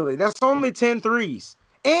feel it. That's only 10 threes.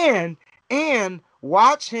 And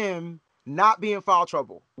watch him not be in foul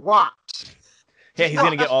trouble. Watch. Yeah, he's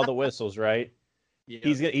gonna get all the whistles, right? Yeah.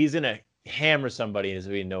 He's gonna hammer somebody and it's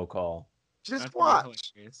gonna be no call. Just That's watch.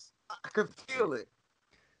 hilarious. I could feel it.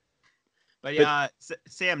 But yeah,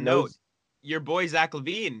 Sam, no- note your boy Zach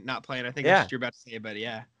Levine not playing. I think Yeah. that's what you're about to say, but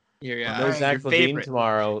yeah. Your, No Right. Zach your Levine favorite.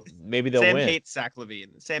 tomorrow. Maybe they'll Sam win. hates Zach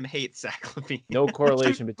Levine. Sam hates Zach Levine. No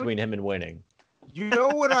correlation between him and winning. You know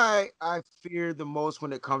what I fear the most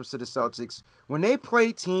when it comes to the Celtics? When they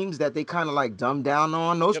play teams that they kind of like dumb down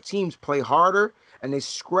on, those Yep. teams play harder and they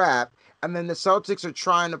scrap, and then the Celtics are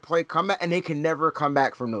trying to play comeback and they can never come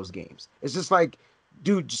back from those games. It's just like,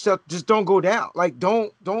 dude, just don't go down. Like,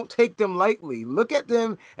 don't take them lightly. Look at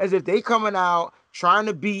them as if they coming out trying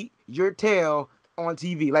to beat your tail on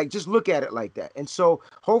TV. Like, just look at it like that. And so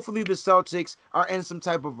hopefully the Celtics are in some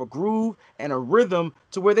type of a groove and a rhythm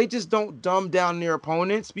to where they just don't dumb down their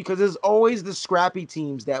opponents, because there's always the scrappy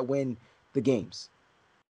teams that win the games.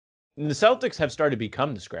 And the Celtics have started to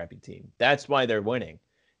become the scrappy team. That's why they're winning.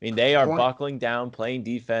 I mean, they are Point. buckling down, playing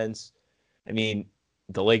defense. I mean,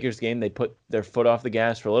 the Lakers game, they put their foot off the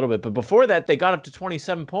gas for a little bit. But before that, they got up to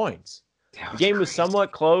 27 points. The game was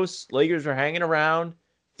somewhat close. Lakers were hanging around,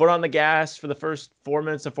 foot on the gas for the first 4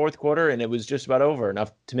 minutes of fourth quarter, and it was just about over,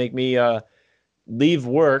 enough to make me leave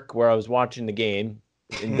work where I was watching the game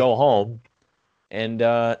and go home, and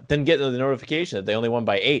then get the notification that they only won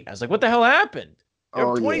by 8. I was like, what the hell happened? They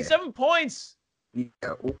were Oh, yeah. 27 points. Yeah.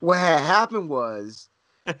 What had happened was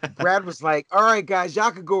Brad was like, all right, guys,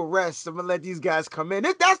 y'all could go rest. I'm going to let these guys come in.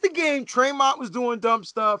 That's the game. Tremont was doing dumb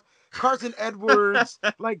stuff. Carson Edwards,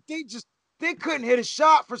 like, they couldn't hit a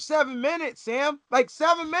shot for 7 minutes, Sam. Like,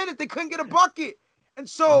 7 minutes, they couldn't get a bucket. And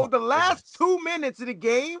so the last 2 minutes of the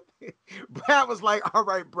game, Brad was like, all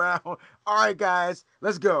right, Brown. All right, guys,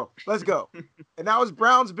 let's go. Let's go. And that was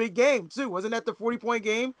Brown's big game, too. Wasn't that the 40-point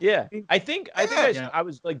game? Yeah, I think Yeah. I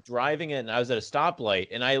was like driving it and I was at a stoplight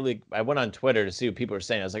and I went on Twitter to see what people were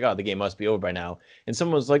saying. I was like, oh, the game must be over by now. And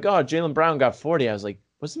someone was like, oh, Jaylen Brown got 40. I was like,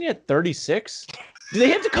 wasn't he at 36? Do they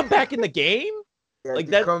have to come back in the game? Yeah, Like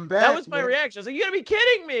to that. come back, That was my man. reaction. I was like, you gotta be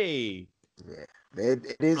kidding me.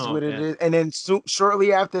 It is Oh, what it man. is. And then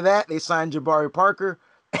shortly after that, they signed Jabari Parker.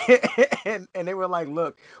 and they were like,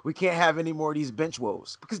 look, we can't have any more of these bench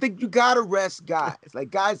woes, because you got to rest guys. Like,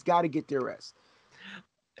 guys got to get their rest.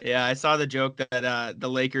 Yeah, I saw the joke that the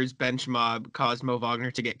Lakers bench mob caused Mo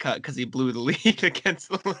Wagner to get cut because he blew the lead against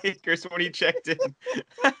the Lakers when he checked in.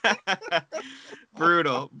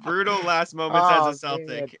 brutal last moments Oh, as a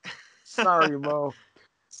Celtic. Sorry, Mo.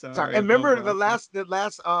 Sorry. And Mo remember the Wagner.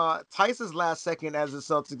 last Tyson's last second as the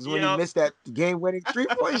Celtics when he Yep. missed that game-winning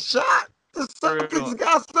 3-point shot. The Brutal. Celtics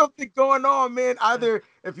got something going on, man. Either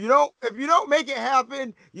if you don't make it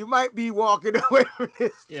happen, you might be walking away from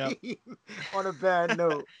this Yep. team on a bad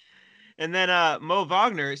note. And then Mo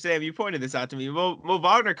Wagner, Sam, you pointed this out to me. Mo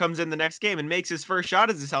Wagner comes in the next game and makes his first shot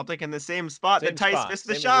as a Celtic in the same spot Same that Tice spot, missed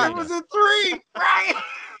the same shot. It was a 3, right?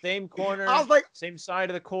 Same corner, I was like, same side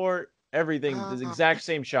of the court, everything, the Ah. exact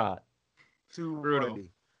same shot. too Brutal. funny.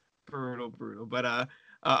 Brutal. But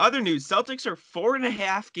other news: Celtics are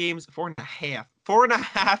 4.5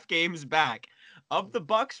 games back of the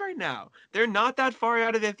Bucks right now. They're not that far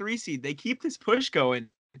out of their 3 seed. They keep this push going.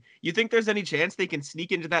 You think there's any chance they can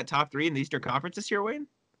sneak into that top 3 in the Eastern Conference this year, Wayne?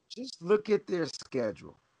 Just look at their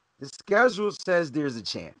schedule. The schedule says there's a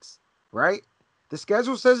chance, right? The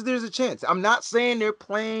schedule says there's a chance. I'm not saying they're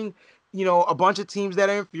playing, a bunch of teams that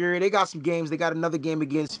are inferior. They got some games. They got another game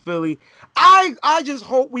against Philly. I just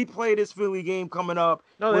hope we play this Philly game coming up.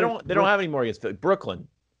 No, they don't have any more against Philly. Brooklyn.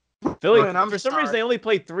 Philly, I'm for some reason, sorry. they only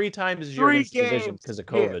played 3 times this year 3 against the division games because of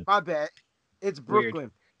Yeah, COVID. my bad. It's Weird.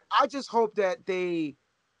 Brooklyn. I just hope that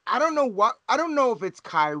I don't know if it's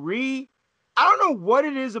Kyrie. I don't know what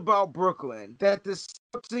it is about Brooklyn that the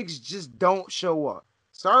Celtics just don't show up.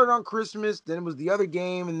 Started on Christmas, then it was the other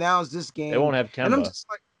game, and now it's this game. They won't have And I'm Kemba just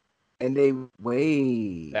like, and they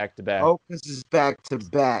wait. back to back. Oh, this is back to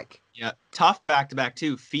back. Yeah, tough back-to-back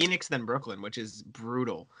too. Phoenix then Brooklyn, which is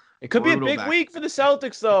brutal. It could be a brutal big back. week for the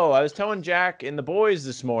Celtics, though. I was telling Jack and the boys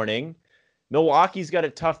this morning, Milwaukee's got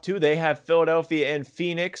it tough too. They have Philadelphia and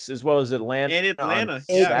Phoenix as well as Atlanta, And Atlanta, on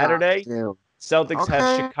yeah. Saturday. Still. Celtics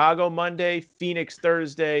have Okay. Chicago Monday, Phoenix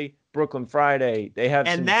Thursday, Brooklyn Friday. They have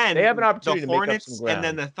And some, then they have an opportunity the to make up Hornets some ground. and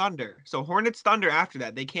then the Thunder. So Hornets Thunder after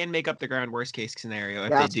that, they can make up the ground worst case scenario if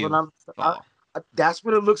That's they do what fall. that's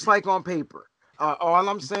what it looks like on paper. All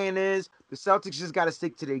I'm saying is the Celtics just got to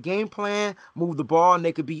stick to their game plan, move the ball, and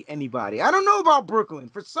they could beat anybody. I don't know about Brooklyn.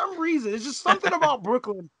 For some reason, it's just something about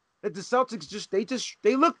Brooklyn that the Celtics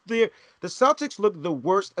they look there. The Celtics look the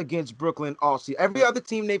worst against Brooklyn all season. Every other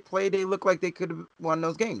team they played, they look like they could have won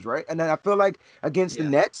those games, right? And then I feel like against the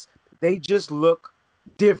Nets, they just look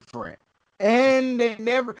different. And they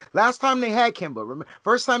never. Last time they had Kemba. Remember,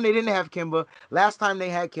 first time they didn't have Kemba. Last time they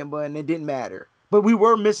had Kemba, and it didn't matter. But we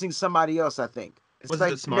were missing somebody else. I think. It's Was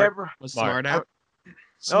like it Smart? never. Was Smart out?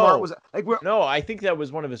 Smart No. was like we're. No, I think that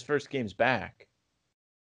was one of his first games back.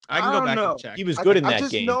 I can I go don't back know. and check. He was good in I that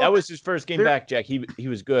just game. know That was his first game they're- back, Jack. He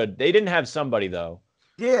was good. They didn't have somebody though.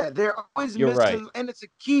 Yeah, they're always You're missing, right. and it's a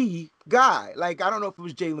key guy. Like I don't know if it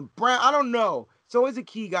was Jaylen Brown. I don't know. It's always a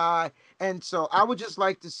key guy, and so I would just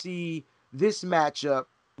like to see this matchup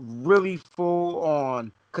really full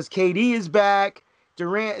on because KD is back.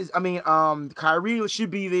 Durant is. I mean, Kyrie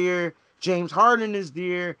should be there. James Harden is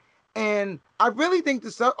there, and I really think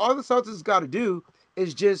all the Celtics got to do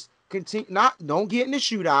is just continue. Don't get in the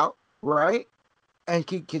shootout, right? And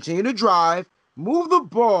continue to drive, move the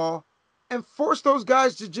ball, and force those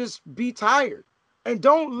guys to just be tired. And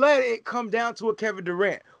don't let it come down to a Kevin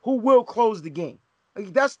Durant who will close the game.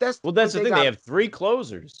 Like that's Well, that's the what thing. They got. have 3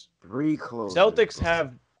 closers. 3 closers. Celtics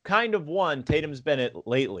have kind of won. Tatum's been it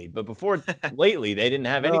lately, but before lately they didn't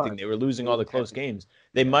have anything. They were losing all the close games.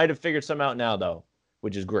 They might have figured some out now though,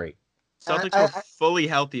 which is great. Celtics were fully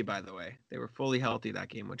healthy, by the way. They were fully healthy that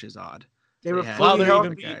game, which is odd. They were had- Well, fully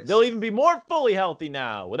healthy. they'll even be more fully healthy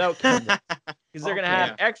now without Kemba because they're going to have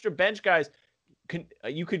Yeah. extra bench guys.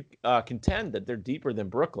 You could contend that they're deeper than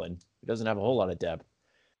Brooklyn, who doesn't have a whole lot of depth.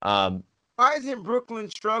 Why isn't Brooklyn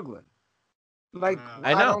struggling? Like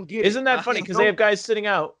I know. don't get Isn't it. that funny? Because they have guys sitting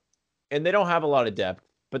out, and they don't have a lot of depth.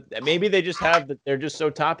 But maybe they just have that. They're just so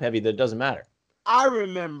top heavy that it doesn't matter. I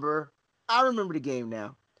remember the game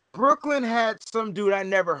now. Brooklyn had some dude I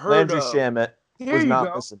never heard Landry of. Shamet Here was you not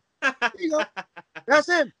go. missing. There you go. That's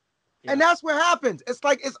him. Yeah. And that's what happens. It's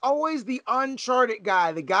like it's always the uncharted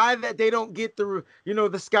guy, the guy that they don't get the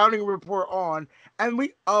the scouting report on. And And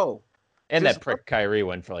Just- that prick Kyrie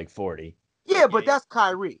went for like 40. yeah, but that's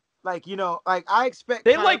Kyrie. Like, like I expect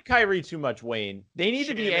They like Kyrie too much, Wayne. They need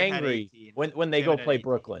to be Shamet had angry 18. when they go Shamet had play 18.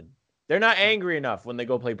 Brooklyn. They're not angry enough when they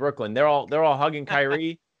go play Brooklyn. They're all hugging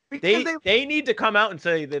Kyrie. because They need to come out and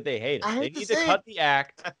say that they hate I him. hate They to need to say cut the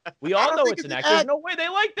act. We I all don't know think it's an it's act. an There's act. no way they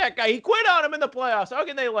like that guy. He quit on him in the playoffs. How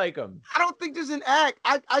can they like him? I don't think there's an act.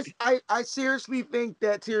 I seriously think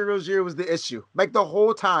that Terry Rozier was the issue. Like the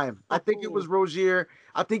whole time. I think it was Rozier.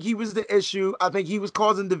 I think he was the issue. I think he was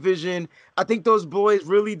causing division. I think those boys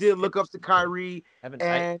really did look up to Kyrie. And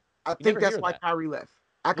I think never that's hear why that. Kyrie left.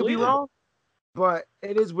 I could be Believe it. wrong, but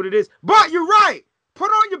it is what it is. But you're right. Put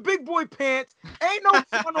on your big boy pants. Ain't no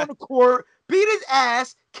fun on the court. Beat his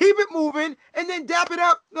ass. Keep it moving, and then dap it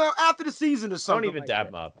up after the season or something. Don't even like dap that.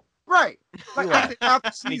 him up. Right. Like left. after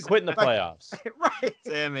the He season. quit in the Like, playoffs. right.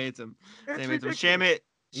 Sam hates him. It's Sam hates him. ridiculous. Shamit.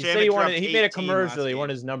 He said he dropped made a 18 commercial. last He won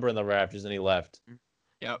game. his number in the rafters and he left.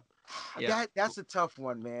 Yep. Yeah. That's a tough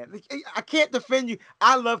one, man. Like, I can't defend you.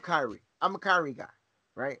 I love Kyrie. I'm a Kyrie guy,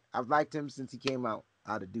 right? I've liked him since he came out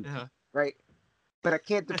of Duke, Uh-huh. right? But I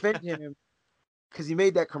can't defend him because he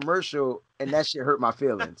made that commercial and that shit hurt my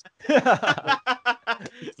feelings.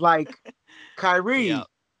 Like Kyrie, Yeah.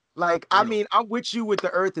 like I mean, I'm with you with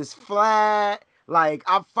the earth is flat. Like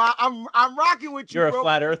I'm rocking with you. You're a bro.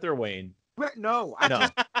 flat earther, Wayne. But no, I No.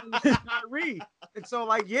 just Kyrie. And so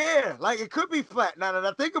like, yeah, like it could be flat now that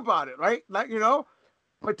I think about it, right? Like,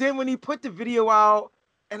 but then when he put the video out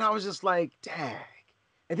and I was just like, dang.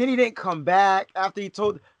 And then he didn't come back after he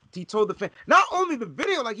told the fan, not only the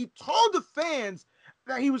video, like he told the fans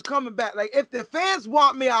that he was coming back. Like, if the fans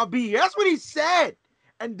want me, I'll be here. That's what he said.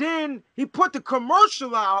 And then he put the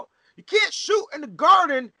commercial out. You can't shoot in the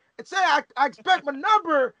garden and say, I expect my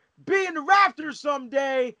number be in the rafters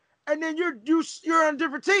someday. And then you're on a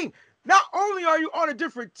different team. Not only are you on a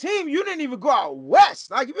different team, you didn't even go out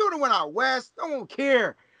west. Like if you would have went out west, no one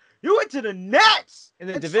care. You went to the Nets In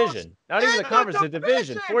the And so- division. Not even in the the conference, the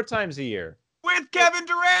division. division. 4 times a year. With Kevin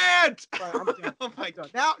Durant. Right, I'm done. Oh my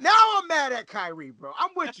god. Now I'm mad at Kyrie, bro.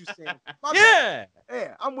 I'm with you, Sam. My bad. Yeah.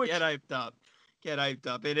 Yeah, I'm with Get you. hyped up. Get hyped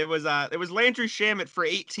up. And it was Landry Shamet for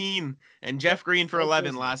 18 and Jeff Green for No 11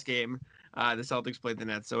 business. last game. The Celtics played the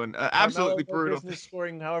Nets. So absolutely Carmelo, no brutal. business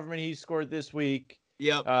scoring however many he scored this week.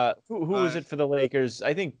 Yep. Who was it for the Lakers?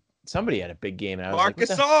 I think somebody had a big game. And I was Marcus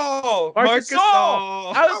like, Gasol. Marcus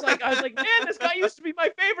Gasol. I was like, man, this guy used to be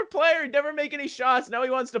my favorite player. He'd never make any shots. Now he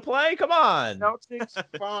wants to play. Come on. Celtics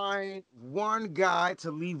find one guy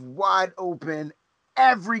to leave wide open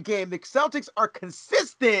every game. The Celtics are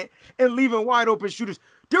consistent in leaving wide open shooters.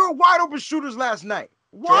 There were wide open shooters last night.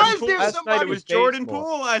 Why is there somebody? It was Jordan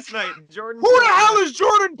Poole last night. Jordan. Who the hell is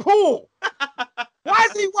Jordan Poole? Why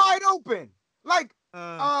is he wide open? Like,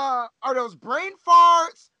 are those brain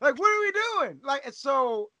farts? Like, what are we doing? Like,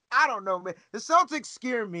 so I don't know, man. The Celtics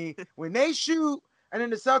scare me when they shoot, and then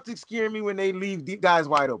the Celtics scare me when they leave the guys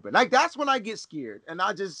wide open. Like, that's when I get scared, and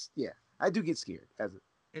I do get scared.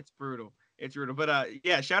 It's brutal. It's brutal. But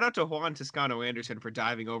shout out to Juan Toscano Anderson for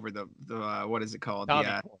diving over the what is it called?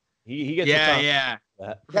 He gets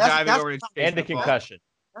diving over and a concussion.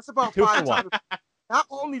 That's about 5 times. Not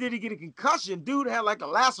only did he get a concussion, dude had like a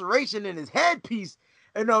laceration in his headpiece.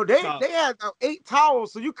 And no, they had 8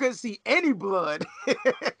 towels, so you couldn't see any blood.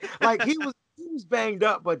 Like he was banged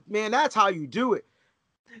up, but man, that's how you do it.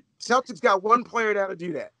 Celtics got one player that'll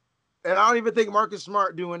do that, and I don't even think Marcus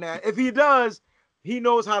Smart doing that. If he does, he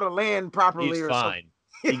knows how to land properly. He's fine.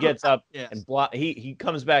 He gets up and block. He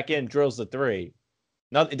comes back in, drills the 3.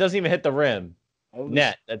 No, it doesn't even hit the rim.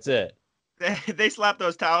 Net. That's it. They slapped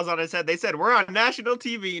those towels on his head. They said, "We're on national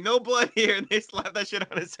TV. No blood here." And they slapped that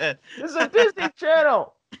shit on his head. This is a Disney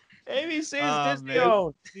Channel. ABC is Disney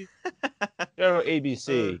owned.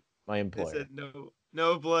 ABC, my employer. They said,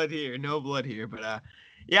 no blood here. No blood here. But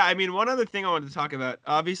yeah, I mean, one other thing I wanted to talk about.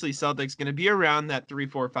 Obviously, Celtics going to be around that 3,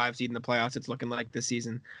 4, 5 seed in the playoffs. It's looking like this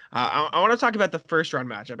season. I want to talk about the first round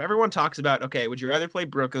matchup. Everyone talks about, okay, would you rather play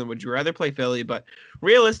Brooklyn? Would you rather play Philly? But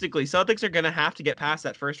realistically, Celtics are going to have to get past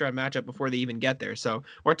that first round matchup before they even get there. So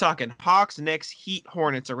we're talking Hawks, Knicks, Heat,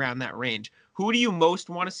 Hornets around that range. Who do you most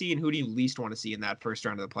want to see, and who do you least want to see in that first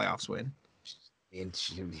round of the playoffs win?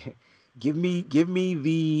 Give me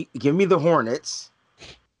the Hornets.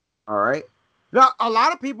 All right. Now, a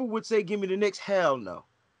lot of people would say, give me the Knicks. Hell no.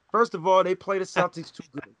 First of all, they play the Celtics too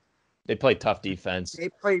good. They play tough defense. They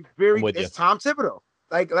play it's Tom Thibodeau.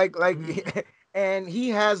 And he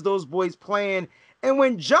has those boys playing. And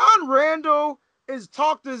when John Randall is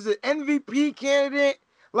talked as an MVP candidate,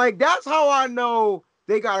 like, that's how I know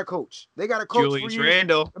they got a coach. They got a coach. Julius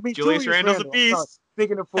Randle. Julius Randle's a beast.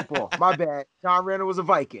 Thinking of football. My bad. John Randall was a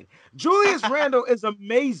Viking. Julius Randle is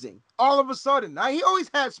amazing. All of a sudden. Now, he always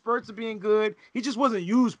had spurts of being good. He just wasn't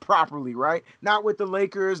used properly, right? Not with the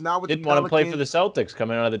Lakers, not with the Pelicans. Didn't want to play for the Celtics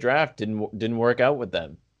coming out of the draft. Didn't work out with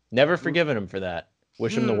them. Never forgiven him for that.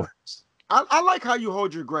 Wish him the worst. I like how you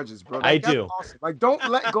hold your grudges, bro. I do. Awesome. Like, don't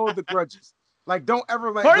let go of the grudges. Like, don't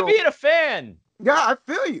ever let Part go. of being a fan. Yeah, I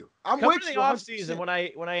feel you. I'm Coming with in you. the off season, when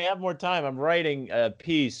I have more time, I'm writing a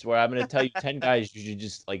piece where I'm going to tell you 10 guys you should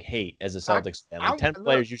just like hate as a Celtics fan. Like 10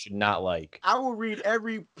 players you should not like. I will read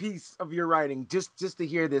every piece of your writing just to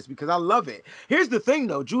hear this because I love it. Here's the thing,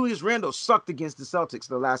 though. Julius Randle sucked against the Celtics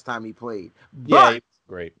the last time he played. Yeah,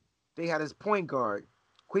 great. They had his point guard,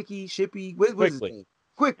 Quickie, Shippy. What was his name?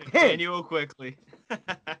 Daniel Quickly.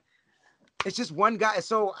 It's just one guy.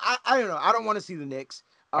 So I don't know. I don't want to see the Knicks.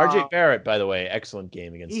 RJ Barrett, by the way, excellent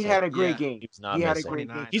game against. He had a great game. He was not he missing. Had a great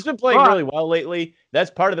game. He's been playing really well lately. That's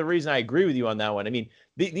part of the reason I agree with you on that one. I mean,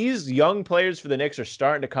 these young players for the Knicks are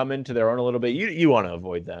starting to come into their own a little bit. You want to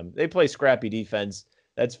avoid them. They play scrappy defense.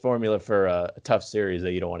 That's formula for a tough series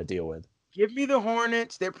that you don't want to deal with. Give me the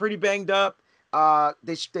Hornets. They're pretty banged up.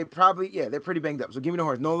 They probably they're pretty banged up. So give me the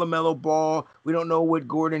Hornets. No LaMelo Ball. We don't know what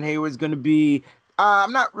Gordon Hayward's going to be.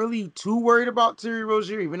 I'm not really too worried about Terry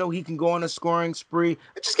Rozier, even though he can go on a scoring spree.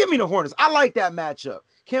 Just give me the Hornets. I like that matchup.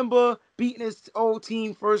 Kemba beating his old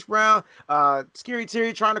team first round. Scary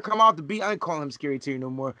Terry trying to come out to beat. I ain't calling him Scary Terry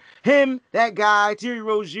no more. Him, that guy, Terry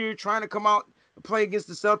Rozier trying to come out to play against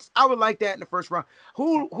the Celtics. I would like that in the first round.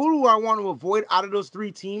 Who do I want to avoid out of those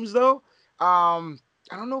 3 teams, though? I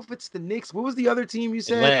don't know if it's the Knicks. What was the other team you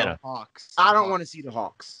said? Atlanta. Hawks. I don't want to see the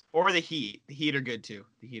Hawks. Or the Heat. The Heat are good, too.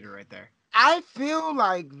 The Heat are right there. I feel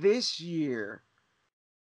like this year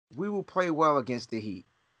we will play well against the Heat.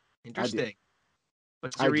 Interesting.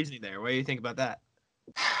 What's your reasoning there? What do you think about that?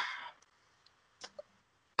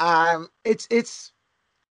 It's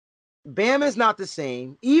Bam is not the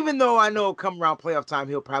same. Even though I know come around playoff time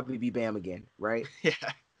he'll probably be Bam again, right? Yeah.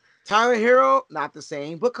 Tyler Hero not the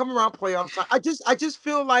same, but come around playoff time, I just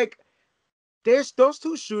feel like those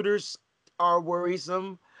 2 shooters are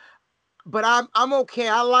worrisome. But I'm okay.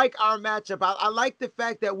 I like our matchup. I like the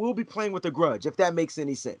fact that we'll be playing with a grudge, if that makes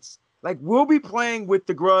any sense. Like, we'll be playing with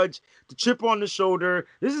the grudge, the chip on the shoulder.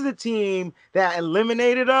 This is a team that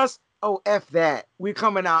eliminated us, oh, F that. We're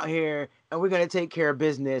coming out here and we're going to take care of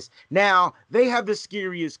business. Now, they have the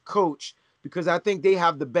scariest coach because I think they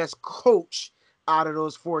have the best coach out of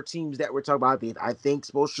those 4 teams that we're talking about. I think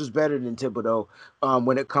Spoelstra's better than Thibodeau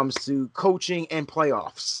when it comes to coaching and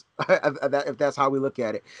playoffs, if that's how we look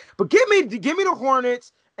at it. But give me the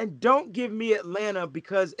Hornets and don't give me Atlanta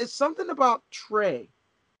because it's something about Trey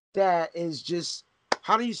that is just,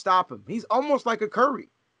 how do you stop him? He's almost like a Curry.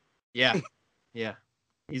 Yeah. Yeah.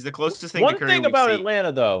 He's the closest thing One to Curry thing we've about seen.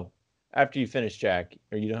 Atlanta, though, after you finish, Jack,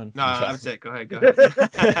 are you done? No, that's it. Go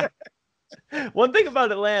ahead. One thing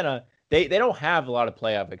about Atlanta, they don't have a lot of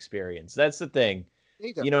playoff experience. That's the thing.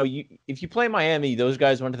 You know, if you play Miami, those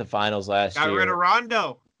guys went to the finals last year. Got rid of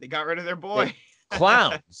Rondo. They got rid of their boy.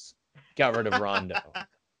 Clowns got rid of Rondo.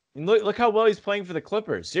 And look how well he's playing for the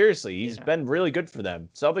Clippers. Seriously, he's been really good for them.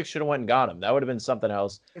 Celtics should have went and got him. That would have been something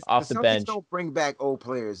else off the bench. Don't bring back old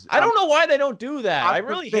players. I don't know why they don't do that. I'm I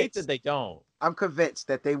really hate that they don't. I'm convinced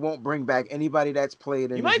that they won't bring back anybody that's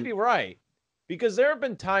played. You might be right. Because there have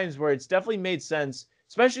been times where it's definitely made sense,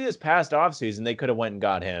 especially this past offseason, they could have went and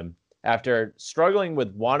got him. After struggling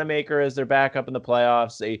with Wanamaker as their backup in the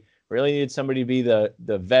playoffs, they really needed somebody to be the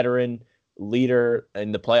veteran leader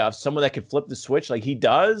in the playoffs, someone that could flip the switch like he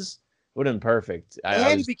does. Would have been perfect.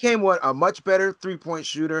 He became a much better 3-point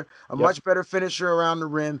shooter, much better finisher around the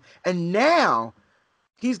rim, and now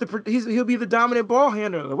he'll be the dominant ball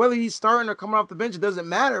handler. Whether he's starting or coming off the bench, it doesn't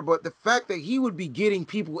matter. But the fact that he would be getting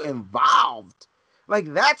people involved, like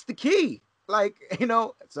that's the key. Like, you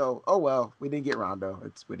know, so oh well, we didn't get Rondo.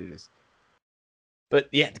 It's what it is. But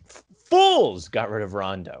yeah, fools got rid of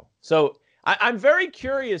Rondo. So I'm very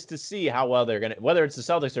curious to see how well they're gonna, whether it's the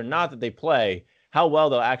Celtics or not that they play, how well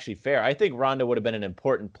they'll actually fare. I think Rondo would have been an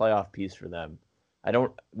important playoff piece for them.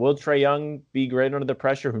 Will Trae Young be great under the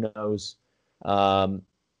pressure? Who knows?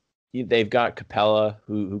 They've got Capella,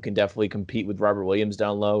 who can definitely compete with Robert Williams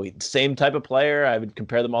down low. Same type of player. I would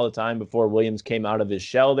compare them all the time before Williams came out of his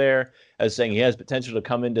shell there, as saying he has potential to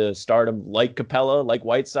come into stardom like Capella, like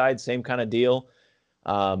Whiteside, same kind of deal.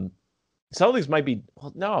 Celtics might be,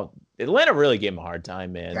 well, no, Atlanta really gave him a hard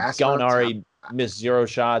time, man. Gallinari missed 0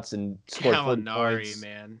 shots and scored 40 points.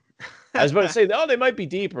 Man. I was about to say, they might be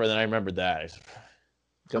deeper, and then I remembered that.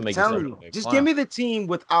 I'm telling you, just give me the team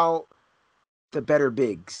without the better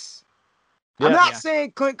bigs. Yeah, I'm not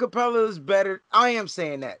saying Clint Capella is better. I am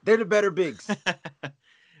saying that. They're the better bigs.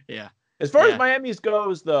 Yeah. As far as Miami's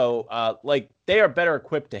goes, though, they are better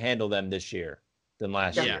equipped to handle them this year than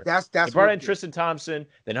last year. That's they brought in Tristan Thompson.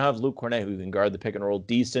 They now have Luke Cornett, who can guard the pick and roll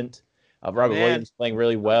decent. Robert Williams playing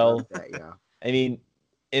really well. I mean,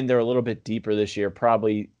 and they're a little bit deeper this year.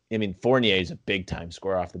 Probably, I mean, Fournier is a big-time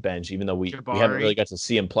scorer off the bench, even though we haven't really got to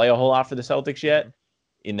see him play a whole lot for the Celtics yet.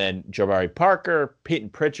 And then Jabari Parker, Peyton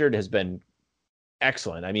Pritchard has been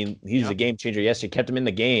excellent. I mean, he's a game changer. Yes, he kept him in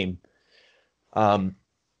the game.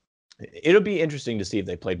 It'll be interesting to see if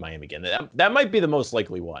they played Miami again. That might be the most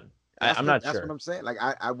likely one. I'm not sure. That's what I'm saying. Like,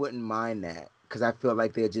 I wouldn't mind that because I feel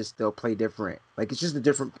like they'll play different. Like, it's just a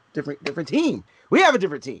different team. We have a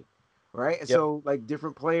different team, right? And so, like,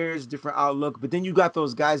 different players, different outlook. But then you got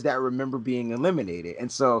those guys that remember being eliminated.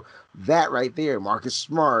 And so that right there, Marcus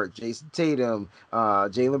Smart, Jason Tatum,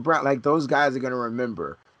 Jaylen Brown, like, those guys are going to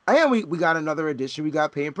remember. And we got another addition. We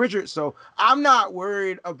got Peyton Pritchard. So I'm not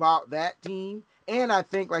worried about that team. And I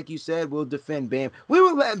think, like you said, we'll defend Bam. We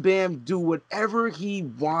will let Bam do whatever he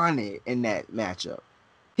wanted in that matchup.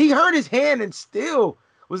 He hurt his hand and still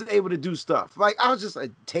was able to do stuff. Like, I was just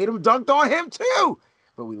like, Tatum dunked on him too.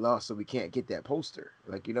 But we lost, so we can't get that poster.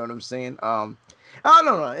 Like, you know what I'm saying? I don't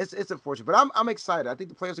know. It's unfortunate, but I'm excited. I think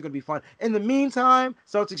the playoffs are going to be fun. In the meantime,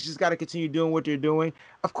 Celtics just got to continue doing what they're doing.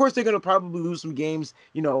 Of course, they're going to probably lose some games,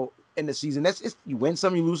 in the season. You win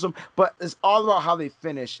some, you lose some, but it's all about how they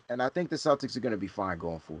finish. And I think the Celtics are going to be fine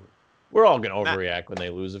going forward. We're all going to overreact when they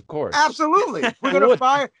lose, of course. Absolutely. We're going to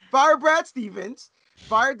fire Brad Stevens,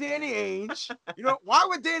 fire Danny Ainge. Why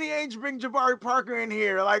would Danny Ainge bring Jabari Parker in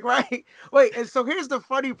here? Like, right? Wait, and so here's the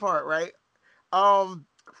funny part, right?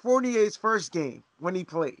 Fournier's first game when he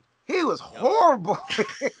played, he was horrible.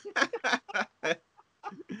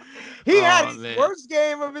 He had his worst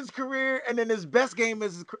game of his career and then his best game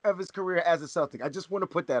of his career as a Celtic. I just want to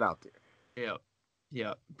put that out there.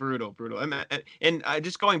 Yeah. Brutal. And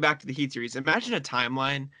just going back to the Heat series, imagine a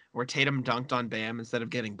timeline where Tatum dunked on Bam instead of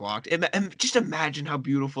getting blocked. And just imagine how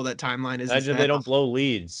beautiful that timeline is. Imagine they don't blow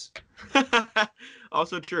leads.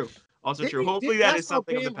 Also true. Hopefully that is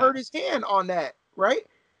something. Bam hurt his hand on that, right?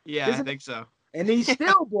 Yeah, I think so. And he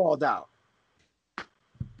still balled out.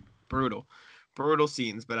 Brutal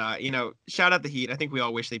scenes, but shout out the Heat. I think we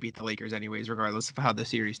all wish they beat the Lakers anyways, regardless of how the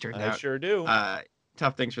series turned out. I sure do.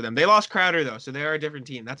 tough things for them. They lost Crowder though, so they are a different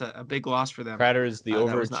team. That's a big loss for them. Crowder is the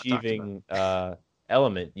That was not talked overachieving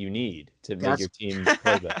element you need to make your team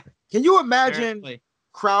play better. Can you imagine Apparently.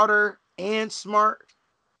 Crowder and Smart?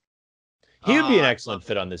 He would be an I'd excellent love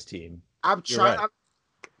fit on this team. I'm You're trying. right.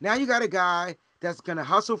 Now you got a guy that's going to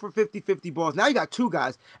hustle for 50-50 balls. Now you got two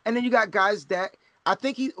guys. And then you got guys that I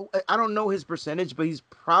think I don't know his percentage, but he's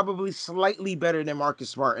probably slightly better than Marcus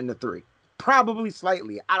Smart in the 3. Probably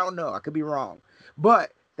slightly. I don't know. I could be wrong.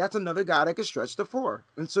 But that's another guy that could stretch the 4.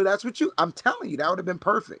 And so that's what I'm telling you, that would have been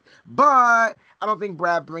perfect. But I don't think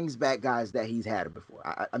Brad brings back guys that he's had before.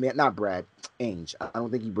 I mean, not Brad, Ainge. I don't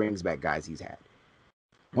think he brings back guys he's had.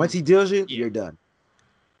 Once he deals you, you're done.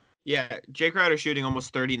 Yeah, Jay Crowder shooting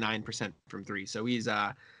almost 39% from 3, so he's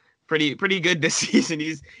pretty good this season.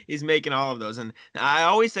 He's making all of those, and I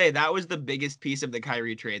always say that was the biggest piece of the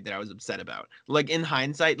Kyrie trade that I was upset about. Like in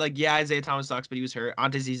hindsight, like yeah, Isaiah Thomas sucks, but he was hurt.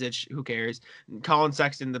 Ante Zizic, who cares? Colin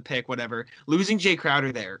Sexton, the pick, whatever. Losing Jay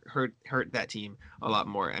Crowder there hurt that team a lot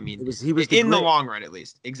more. I mean, He was in the long run, at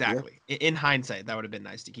least. Exactly. Yeah. In hindsight, that would have been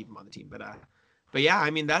nice to keep him on the team, But yeah,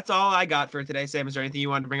 I mean, that's all I got for today. Sam, is there anything you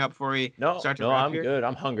wanted to bring up before we start to wrap I'm here? good.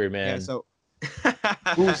 I'm hungry, man. Yeah, so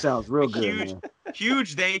Food sounds real good, man.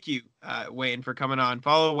 Huge thank you, Wayne, for coming on.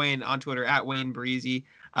 Follow Wayne on Twitter at Wayne Breezy.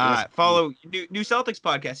 Yes, Follow new Celtics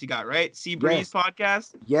podcast you got, right? Sea Breeze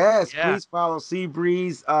podcast. Yes, Yeah. Please follow Sea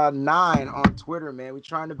Breeze 9 on Twitter, man. We're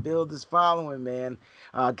trying to build this following, man.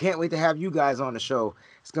 Can't wait to have you guys on the show.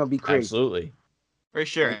 It's gonna be crazy. Absolutely. For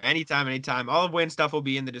sure. Anytime. All of Wayne's stuff will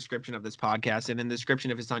be in the description of this podcast and in the description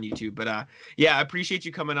if it's on YouTube. But yeah, I appreciate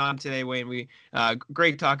you coming on today, Wayne. We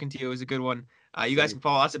great talking to you. It was a good one. You guys can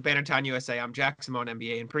follow us at Bannertown USA. I'm Jack Simone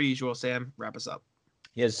NBA, and per usual, Sam, wrap us up.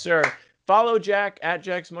 Yes, sir. Follow Jack at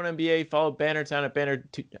Jack Simone NBA. Follow Bannertown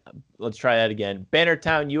at let's try that again.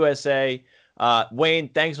 Bannertown USA. Wayne,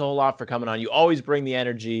 thanks a whole lot for coming on. You always bring the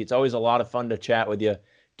energy. It's always a lot of fun to chat with you.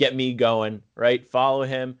 Get me going, right? Follow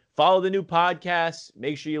him. Follow the new podcast.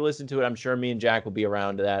 Make sure you listen to it. I'm sure me and Jack will be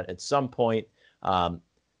around to that at some point.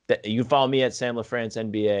 You can follow me at Sam LaFrance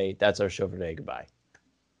NBA. That's our show for today. Goodbye.